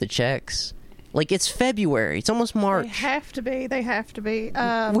about the checks? Like, it's February. It's almost March. They have to be.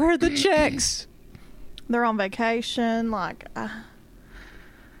 Where are the checks? They're on vacation. Like,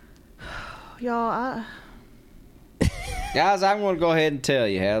 y'all, Guys, I'm going to go ahead and tell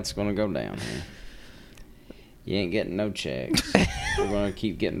you how it's going to go down here. You ain't getting no checks. We're going to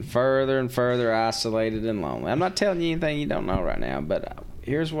keep getting further and further isolated and lonely. I'm not telling you anything you don't know right now, but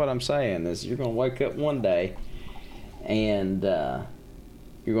here's what I'm saying is you're going to wake up one day and you're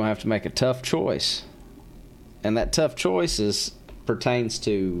going to have to make a tough choice. And that tough choice pertains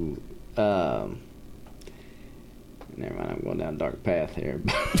to... never mind, I'm going down a dark path here.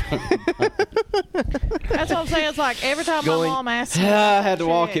 That's what I'm saying. It's like every time my mom asks me. I had to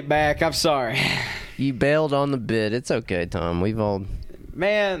walk it back. I'm sorry. You bailed on the bit. It's okay, Tom. We've all...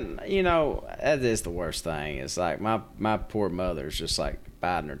 Man, you know, that is the worst thing. It's like my poor mother's just like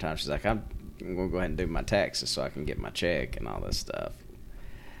biding her time. She's like, I'm going to go ahead and do my taxes so I can get my check and all this stuff.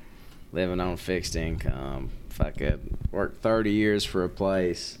 Living on fixed income. If I could work 30 years for a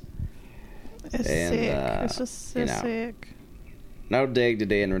place. It's sick. It's just sick. No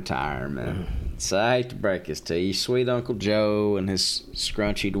dignity in retirement. So I hate to break this to you. Sweet Uncle Joe and his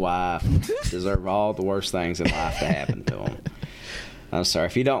scrunchied wife deserve all the worst things in life to happen to them. I'm sorry.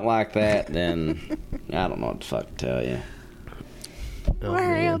 If you don't like that, then I don't know what the fuck to tell you.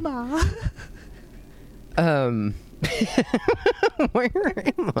 Where am I?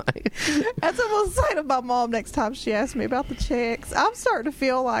 Where am I? That's what I'm say to my mom next time she asks me about the checks. I'm starting to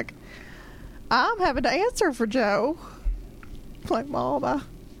feel like I'm having to answer for Joe. Like, Mom, I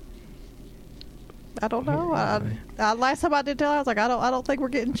don't know. Last time I did tell her, I was like, I don't think we're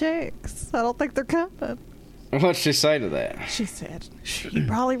getting checks. I don't think they're coming. What'd she say to that? She said, you're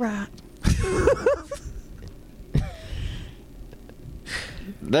probably right.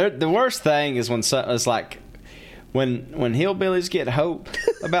 The worst thing is when it's like when hillbillies get hope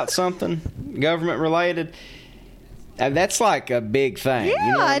about something government related. And that's like a big thing. Yeah,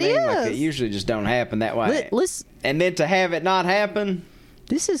 you know what I mean? is. Like it usually just don't happen that way. Listen, and then to have it not happen.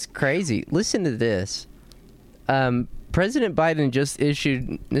 this is crazy. Listen to this. President Biden just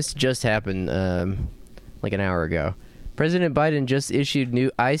issued... This just happened like an hour ago. President Biden just issued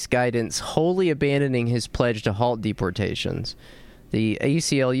new ICE guidance wholly abandoning his pledge to halt deportations. The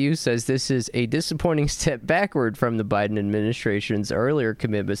ACLU says this is a disappointing step backward from the Biden administration's earlier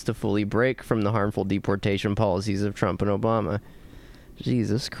commitments to fully break from the harmful deportation policies of Trump and Obama.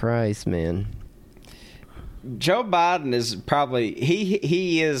 Jesus Christ, man. Joe Biden is probably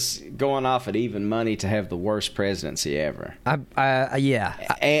he is going off at even money to have the worst presidency ever. Yeah.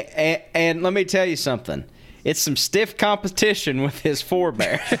 And let me tell you something. It's some stiff competition with his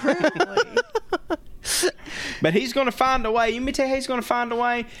forebear. But he's going to find a way. Let me tell you how he's going to find a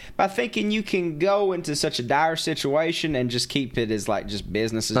way by thinking you can go into such a dire situation and just keep it as like just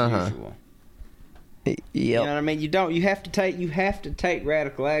business as usual. Yep. You know what I mean? You have to take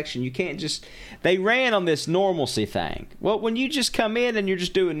radical action. You can't just... They ran on this normalcy thing. Well, when you just come in and you're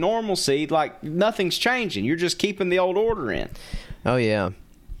just doing normalcy, like nothing's changing. You're just keeping the old order in. Oh, yeah.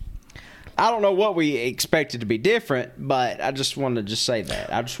 I don't know what we expected to be different, but I just wanted to just say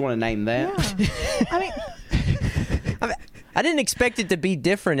that. I just want to name that. Yeah. I mean... I didn't expect it to be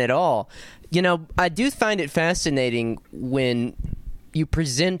different at all. You know, I do find it fascinating when you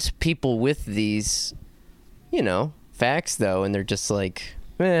present people with these, you know, facts, though, and they're just like,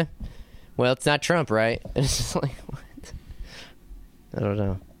 well, it's not Trump, right? And it's just like, what? I don't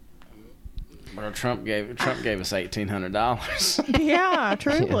know. Well, Trump gave us $1,800. Yeah,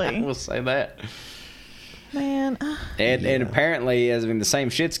 truly. We'll say that. Man. And apparently, the same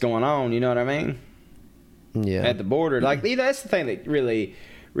shit's going on, you know what I mean? Yeah. At the border. Like, you know, that's the thing that really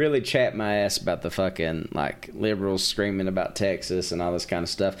chapped my ass about the fucking, like, liberals screaming about Texas and all this kind of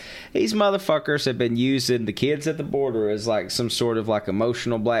stuff. These motherfuckers have been using the kids at the border as, like, some sort of, like,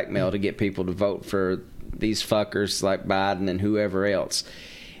 emotional blackmail to get people to vote for these fuckers like Biden and whoever else.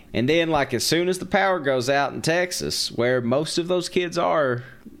 And then, like, as soon as the power goes out in Texas, where most of those kids are,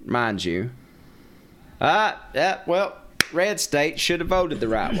 mind you, red state should have voted the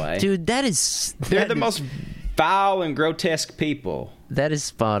right way. Dude, they're the most vile and grotesque people. That is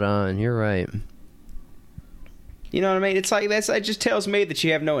spot on. You're right. You know what I mean? It's like it just tells me that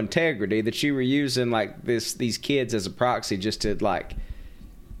you have no integrity, that you were using like these kids as a proxy just to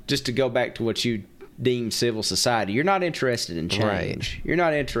go back to what you deem civil society. You're not interested in change. Right. You're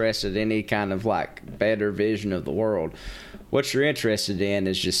not interested in any kind of like better vision of the world. What you're interested in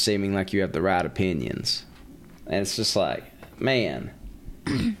is just seeming like you have the right opinions. And it's just like, man,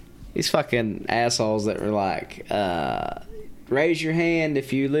 these fucking assholes that were like, raise your hand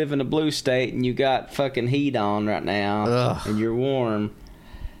if you live in a blue state and you got fucking heat on right now and you're warm.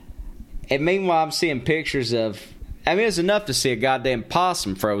 And meanwhile, I'm seeing pictures of... I mean, it's enough to see a goddamn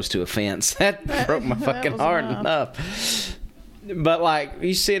possum froze to a fence. That broke my fucking heart enough. But like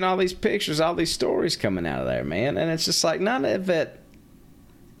you seeing all these pictures, all these stories coming out of there, man, and it's just like none of it.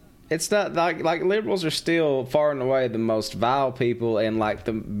 It's not like liberals are still far and away the most vile people and like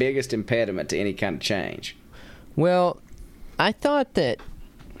the biggest impediment to any kind of change. Well, I thought that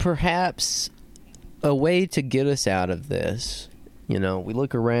perhaps a way to get us out of this, we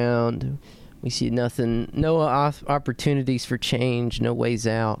look around, we see nothing, no opportunities for change, no ways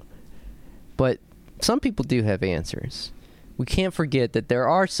out. But some people do have answers. We can't forget that there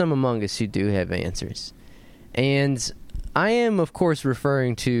are some among us who do have answers. And I am, of course,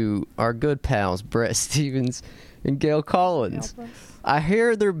 referring to our good pals, Brett Stevens and Gail Collins. I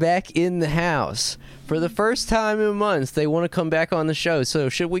hear they're back in the house. For the first time in months, they want to come back on the show. So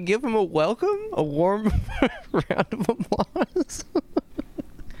should we give them a welcome? A warm round of applause?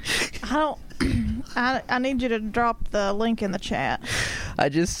 I need you to drop the link in the chat. I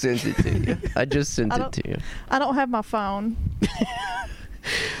just sent it to you. I don't have my phone.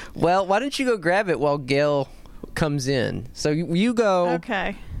 Well, why don't you go grab it while Gail comes in? So you go.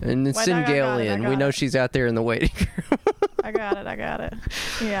 Okay. And then send Gail in. We know she's out there in the waiting room. I got it.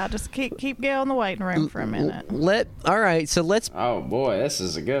 Yeah, just keep Gail in the waiting room for a minute. All right, so let's... Oh, boy, this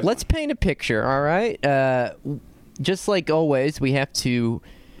is a good Let's paint a picture, all right? Just like always, we have to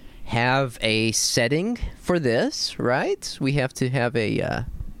have a setting for this, right? We have to have a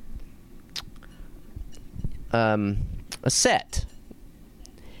set.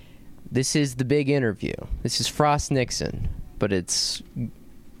 This is the big interview. This is Frost Nixon, but it's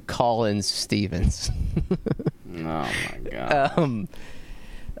Collins Stevens. Oh my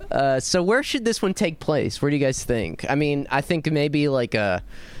God. So where should this one take place? Where do you guys think? I mean, I think maybe like a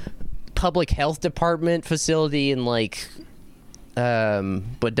public health department facility in like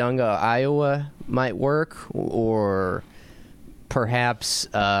Wodonga, Iowa might work, or perhaps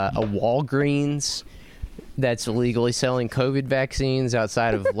a Walgreens that's illegally selling COVID vaccines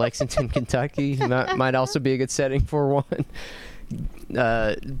outside of Lexington, Kentucky. That might also be a good setting for one.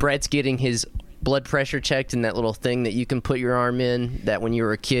 Brett's getting his blood pressure checked in that little thing that you can put your arm in that when you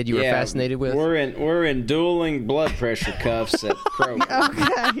were a kid you were fascinated with. We're in dueling blood pressure cuffs at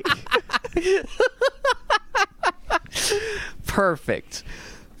Kroger. Okay. Perfect.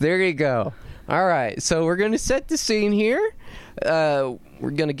 There you go. All right, so we're going to set the scene here. We're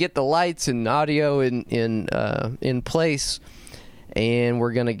going to get the lights and audio in place, and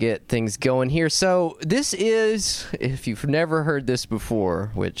we're going to get things going here. So this is, if you've never heard this before,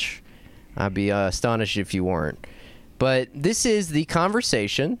 which I'd be astonished if you weren't, but this is The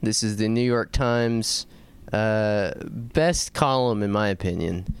Conversation. This is the New York Times best column, in my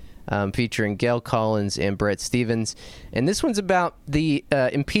opinion, featuring Gail Collins and Brett Stevens. And this one's about the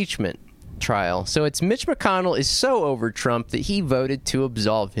impeachment trial. So it's Mitch McConnell is so over Trump that he voted to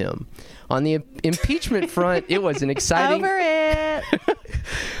absolve him. On the impeachment front, it was an exciting... Over it!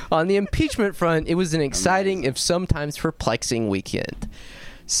 On the impeachment front, it was an exciting, if sometimes perplexing, weekend.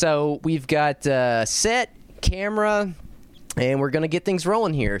 So we've got set, camera, and we're going to get things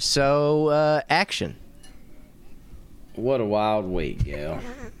rolling here. So, action. What a wild week, Gail.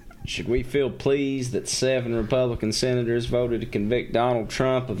 Should we feel pleased that 7 Republican senators voted to convict Donald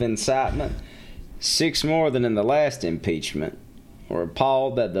Trump of incitement, 6 more than in the last impeachment, or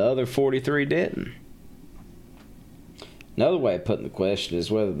appalled that the other 43 didn't? Another way of putting the question is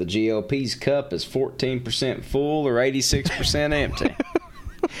whether the GOP's cup is 14% full or 86% empty.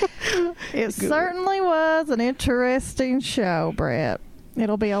 It certainly was an interesting show, Brett.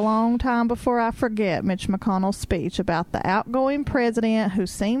 It'll be a long time before I forget Mitch McConnell's speech about the outgoing president who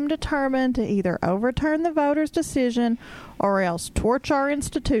seemed determined to either overturn the voters' decision or else torch our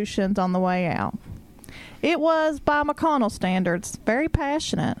institutions on the way out. It was, by McConnell standards, very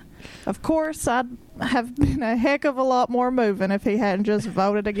passionate. Of course, I'd have been a heck of a lot more moving if he hadn't just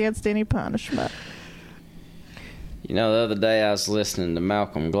voted against any punishment. You know, the other day I was listening to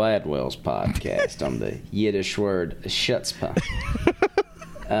Malcolm Gladwell's podcast on the Yiddish word chutzpah.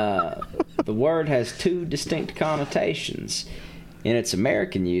 The word has 2 distinct connotations. In its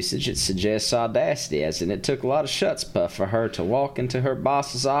American usage, it suggests audacity, as in it took a lot of chutzpah for her to walk into her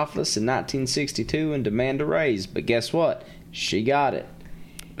boss's office in 1962 and demand a raise. But guess what? She got it.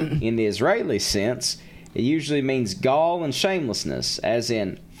 In the Israeli sense, it usually means gall and shamelessness, as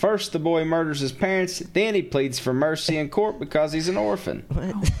in, first the boy murders his parents, then he pleads for mercy in court because he's an orphan.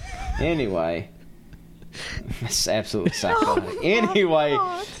 What? Anyway, that's absolutely psychotic. Anyway,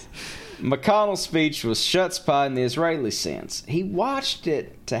 McConnell's speech was chutzpah in the Israeli sense. He watched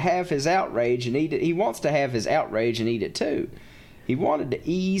it to have his outrage and eat it. He wants to have his outrage and eat it too. He wanted to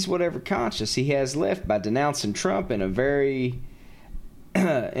ease whatever conscience he has left by denouncing Trump in a way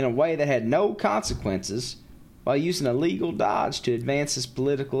that had no consequences while using a legal dodge to advance his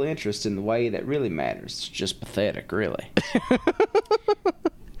political interest in the way that really matters. It's just pathetic, really.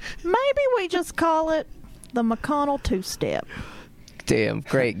 Maybe we just call it the McConnell two-step. Damn,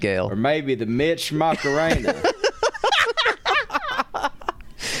 great, Gail. Or maybe the Mitch Macarena.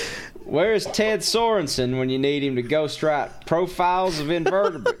 Where's Ted Sorensen when you need him to ghostwrite profiles of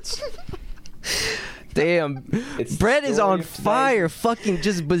invertebrates? Damn, It's the Brett is story on of today's- fire, fucking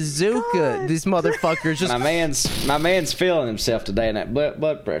just bazooka. God. These motherfuckers just. My man's feeling himself today in that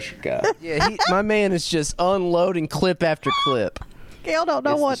blood pressure cup. Yeah, my man is just unloading clip after clip. Gail don't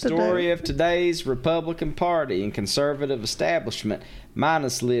know It's what the to story do. of today's Republican Party and conservative establishment,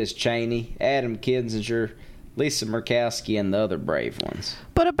 minus Liz Cheney, Adam Kinzinger, Lisa Murkowski, and the other brave ones.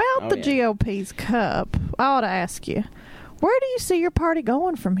 But about the yeah. GOP's cup, I ought to ask you, where do you see your party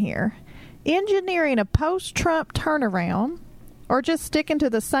going from here? Engineering a post-Trump turnaround, or just sticking to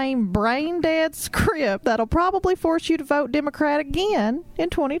the same brain-dead script that'll probably force you to vote Democrat again in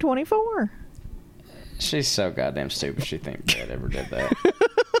 2024? She's so goddamn stupid she thinks Brett ever did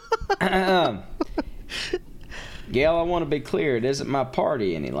that. Gail, I want to be clear. It isn't my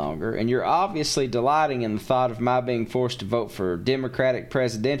party any longer, and you're obviously delighting in the thought of my being forced to vote for Democratic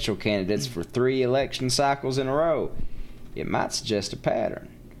presidential candidates for 3 election cycles in a row. It might suggest a pattern.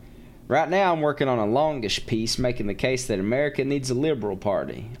 Right now, I'm working on a longish piece making the case that America needs a liberal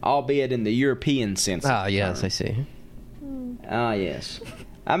party, albeit in the European sense. Ah, yes, I see. Ah, yes.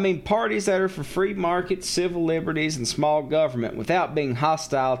 I mean parties that are for free markets, civil liberties, and small government without being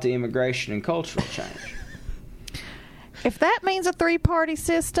hostile to immigration and cultural change. If that means a 3-party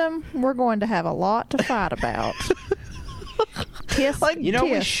system, we're going to have a lot to fight about. Tisk, You know,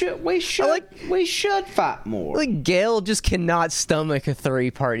 tisk. we should fight more. Like, Gail just cannot stomach a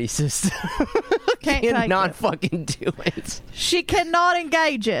 3-party system. Can't take Cannot it. fucking do it. She cannot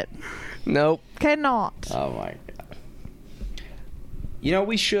engage it. Nope. Cannot. Oh my god. You know,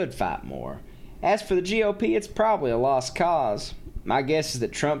 we should fight more. As for the GOP, it's probably a lost cause. My guess is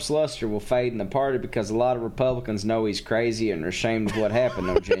that Trump's luster will fade in the party because a lot of Republicans know he's crazy and are ashamed of what happened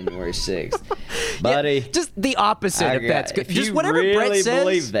on January 6th. Buddy, Yeah, just the opposite, I if that's got- good. if Just you whatever Brett really says,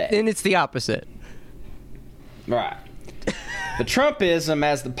 believe that. then it's the opposite. right. The Trumpism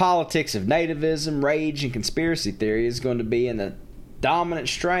as the politics of nativism, rage, and conspiracy theory is going to be in a dominant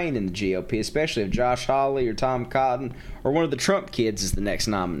strain in the GOP, especially if Josh Hawley or Tom Cotton or one of the Trump kids is the next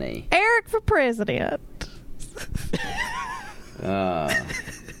nominee. Eric for president.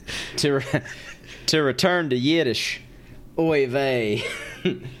 To return to Yiddish, oy vey.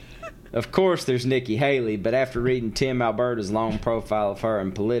 Of course, there's Nikki Haley, but after reading Tim Alberta's long profile of her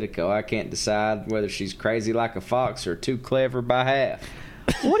in Politico, I can't decide whether she's crazy like a fox or too clever by half.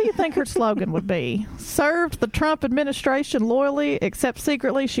 What do you think her slogan would be? Served the Trump administration loyally, except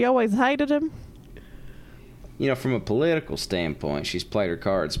secretly she always hated him? You know, from a political standpoint, she's played her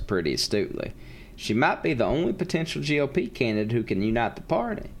cards pretty astutely. She might be the only potential GOP candidate who can unite the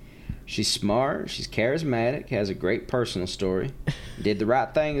party. She's smart, she's charismatic, has a great personal story, did the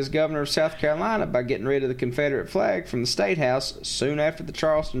right thing as governor of South Carolina by getting rid of the Confederate flag from the State House soon after the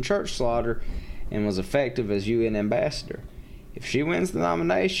Charleston church slaughter, and was effective as UN ambassador. If she wins the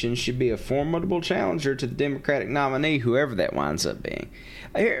nomination, she'd be a formidable challenger to the Democratic nominee, whoever that winds up being.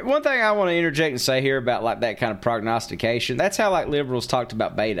 Here, one thing I want to interject and say here about like that kind of prognostication, that's how like liberals talked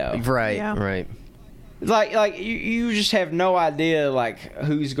about Beto. Right, Yeah. right. Like you just have no idea like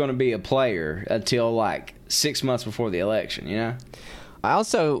who's going to be a player until like 6 months before the election, you know? I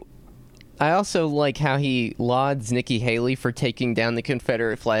also like how he lauds Nikki Haley for taking down the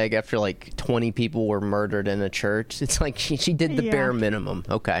Confederate flag after like 20 people were murdered in a church. It's like she did the Yeah. bare minimum.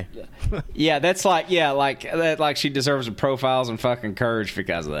 Okay. Yeah, that's like like she deserves a profiles and fucking courage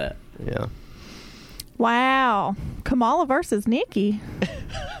because of that. Yeah. Wow. Kamala versus Nikki.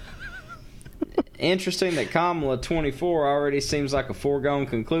 Interesting that Kamala 24 already seems like a foregone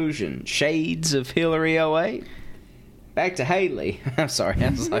conclusion. Shades of Hillary 08. Back to Haley. I'm sorry. I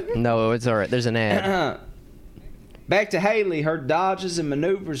was like, No, it's all right. There's an ad. back to Haley. Her dodges and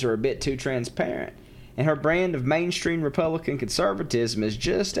maneuvers are a bit too transparent, and her brand of mainstream Republican conservatism is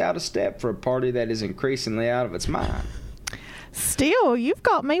just out of step for a party that is increasingly out of its mind. Still, you've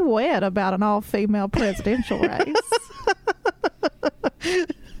got me wet about an all-female presidential race.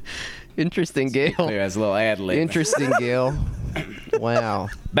 Interesting, Gail. That's a little ad lib. Interesting, Gail. Wow.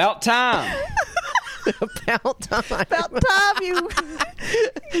 About time. About time. About time you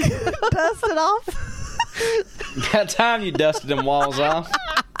dusted off. About time you dusted them walls off.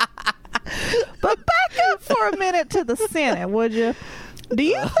 But back up for a minute to the Senate, would you? Do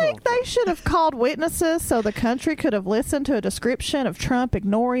you think they should have called witnesses so the country could have listened to a description of Trump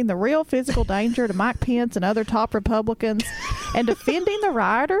ignoring the real physical danger to Mike Pence and other top Republicans and defending the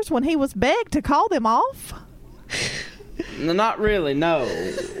rioters when he was begged to call them off? No, not really, no.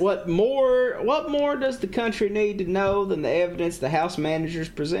 What more does the country need to know than the evidence the House managers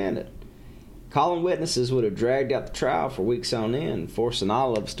presented? Calling witnesses would have dragged out the trial for weeks on end, forcing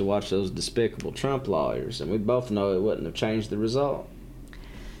all of us to watch those despicable Trump lawyers, and we both know it wouldn't have changed the result.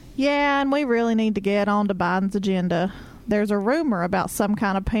 Yeah, and we really need to get on to Biden's agenda. There's a rumor about some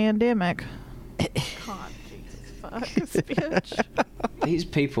kind of pandemic. God, Jesus, fuck this bitch. These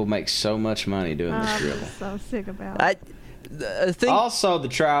people make so much money doing this I'm drill. so sick about it. Also, the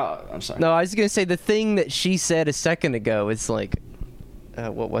trial... I'm sorry. No, I was going to say the thing that she said a second ago is like...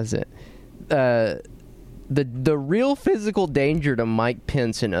 what was it? The real physical danger to Mike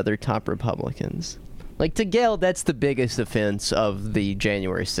Pence and other top Republicans. Like, to Gail, that's the biggest offense of the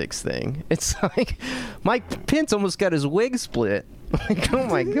January 6th thing. It's like, Mike Pence almost got his wig split. Like, oh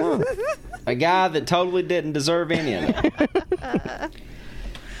my God. A guy that totally didn't deserve any of it.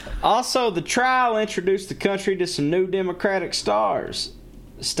 Also, the trial introduced the country to some new Democratic stars.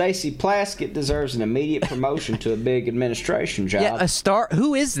 Stacey Plaskett deserves an immediate promotion to a big administration job. Yeah, a star.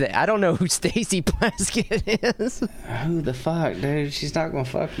 Who is that? I don't know who Stacey Plaskett is. Who the fuck, dude? She's not gonna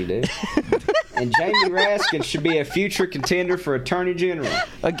fuck you, dude. And Jamie Raskin should be a future contender for Attorney General.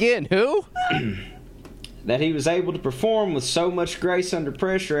 Again, who? That he was able to perform with so much grace under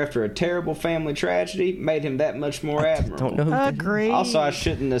pressure after a terrible family tragedy made him that much more admirable. Don't know who that is. Agreed. Also, I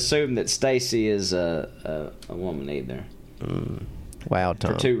shouldn't assume that Stacey is a woman either. Wow,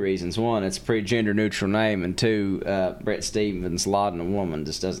 Tom. For two reasons. One, it's a pretty gender-neutral name, and two, Brett Stevens lauding a woman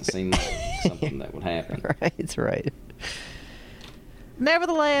just doesn't seem like something that would happen. Right.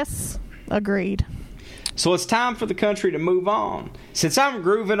 Nevertheless, agreed. So it's time for the country to move on. Since I'm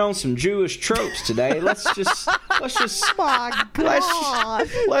grooving on some Jewish tropes today, let's just My God.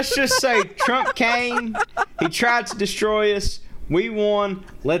 let's just say Trump came, he tried to destroy us, we won,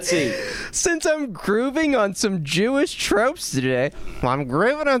 let's eat. Since I'm grooving on some Jewish tropes today, I'm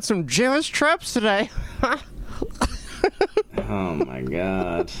grooving on some Jewish tropes today. Oh my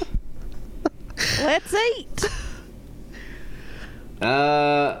God. Let's eat.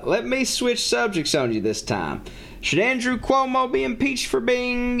 Let me switch subjects on you this time. Should Andrew Cuomo be impeached for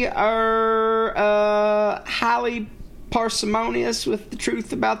being highly parsimonious with the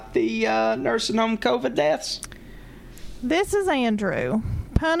truth about the nursing home COVID deaths? This is Andrew.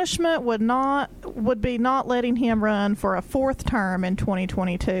 Punishment would be not letting him run for a fourth term in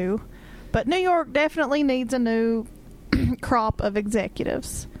 2022. But New York definitely needs a new crop of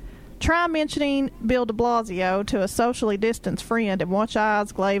executives. Try mentioning Bill de Blasio to a socially distanced friend and watch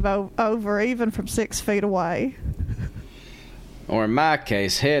eyes glaze over even from 6 feet away. Or in my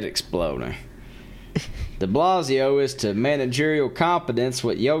case, head exploding. De Blasio is to managerial competence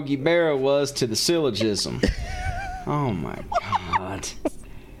what Yogi Berra was to the syllogism. Oh my God.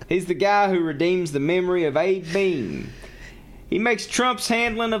 He's the guy who redeems the memory of Abe Beame. He makes Trump's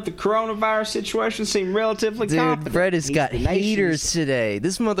handling of the coronavirus situation seem relatively competent. Dude, Brett has He's got the nation's- haters today.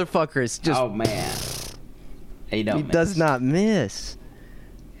 This motherfucker is just... Oh man. He does not miss.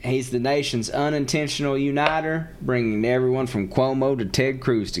 He's the nation's unintentional uniter, bringing everyone from Cuomo to Ted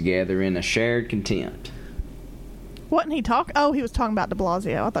Cruz together in a shared contempt. Wasn't he talking? Oh, he was talking about de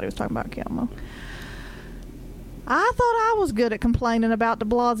Blasio. I thought he was talking about Cuomo. I thought I was good at complaining about de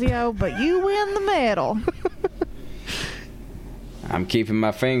Blasio, but you win the medal. I'm keeping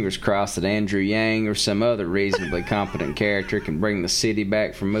my fingers crossed that Andrew Yang or some other reasonably competent character can bring the city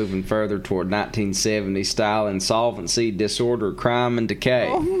back from moving further toward 1970s style insolvency, disorder, crime, and decay.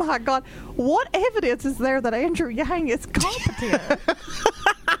 Oh my God. What evidence is there that Andrew Yang is competent?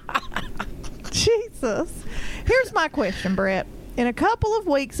 Jesus. Here's my question, Brett. In a couple of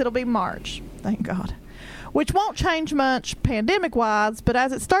weeks, it'll be March. Thank God. Which won't change much pandemic-wise, but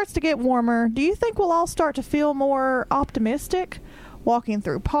as it starts to get warmer, do you think we'll all start to feel more optimistic? Walking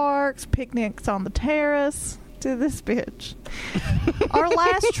through parks, picnics on the terrace. To this bitch. Our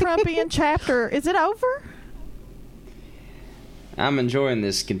last Trumpian chapter, is it over? I'm enjoying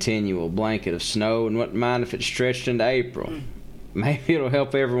this continual blanket of snow and wouldn't mind if it stretched into April. Maybe it'll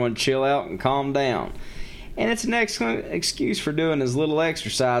help everyone chill out and calm down. And it's an excellent excuse for doing as little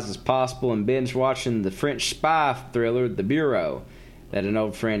exercise as possible and binge watching the French spy thriller The Bureau that an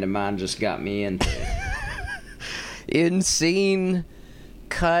old friend of mine just got me into. In scene,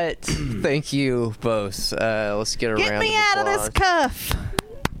 cut. Thank you both. Let's get a round of applause. Get me out of this cuff.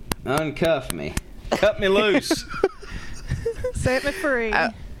 Uncuff me. Cut me loose. Set me free.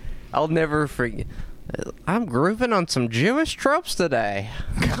 I'll never forget. I'm grooving on some Jewish tropes today.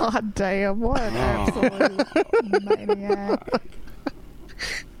 God damn, what an absolute maniac.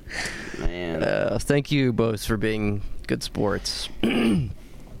 Man. Thank you both for being good sports and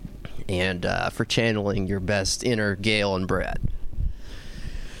for channeling your best inner Gail and Brett.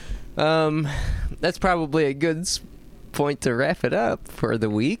 That's probably a good point to wrap it up for the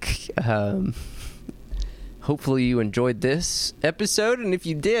week. Hopefully you enjoyed this episode, and if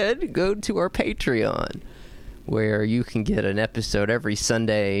you did, go to our Patreon, where you can get an episode every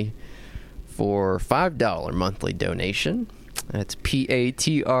Sunday for $5 monthly donation. That's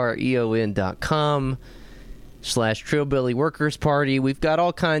patreon.com/Trillbilly Workers Party. We've got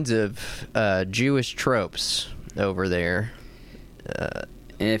all kinds of Jewish tropes over there. And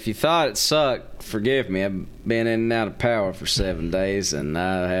if you thought it sucked, forgive me. I've been in and out of power for 7 days, and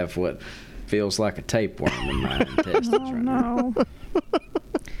I have what feels like a tapeworm in my intestines Oh, right now. no.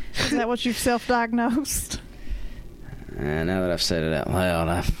 Is that what you've self-diagnosed? And now that I've said it out loud,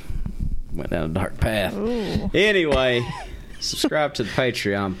 I've went down a dark path. Ooh. Anyway, subscribe to the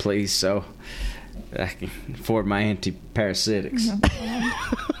Patreon, please, so I can afford my antiparasitics.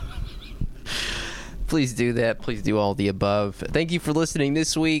 Please do that. Please do all the above. Thank you for listening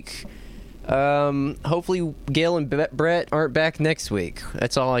this week. Hopefully Gail and Brett aren't back next week.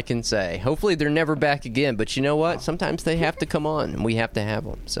 That's all I can say. Hopefully they're never back again, but you know what? Sometimes they have to come on, and we have to have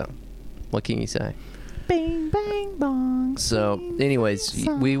them. So, what can you say? Bing, bang, bong. So, Bing, anyways,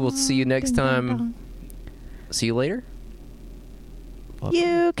 bang, we will see you next bing, bang, time. bong. See you later.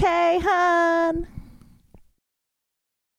 UK hun.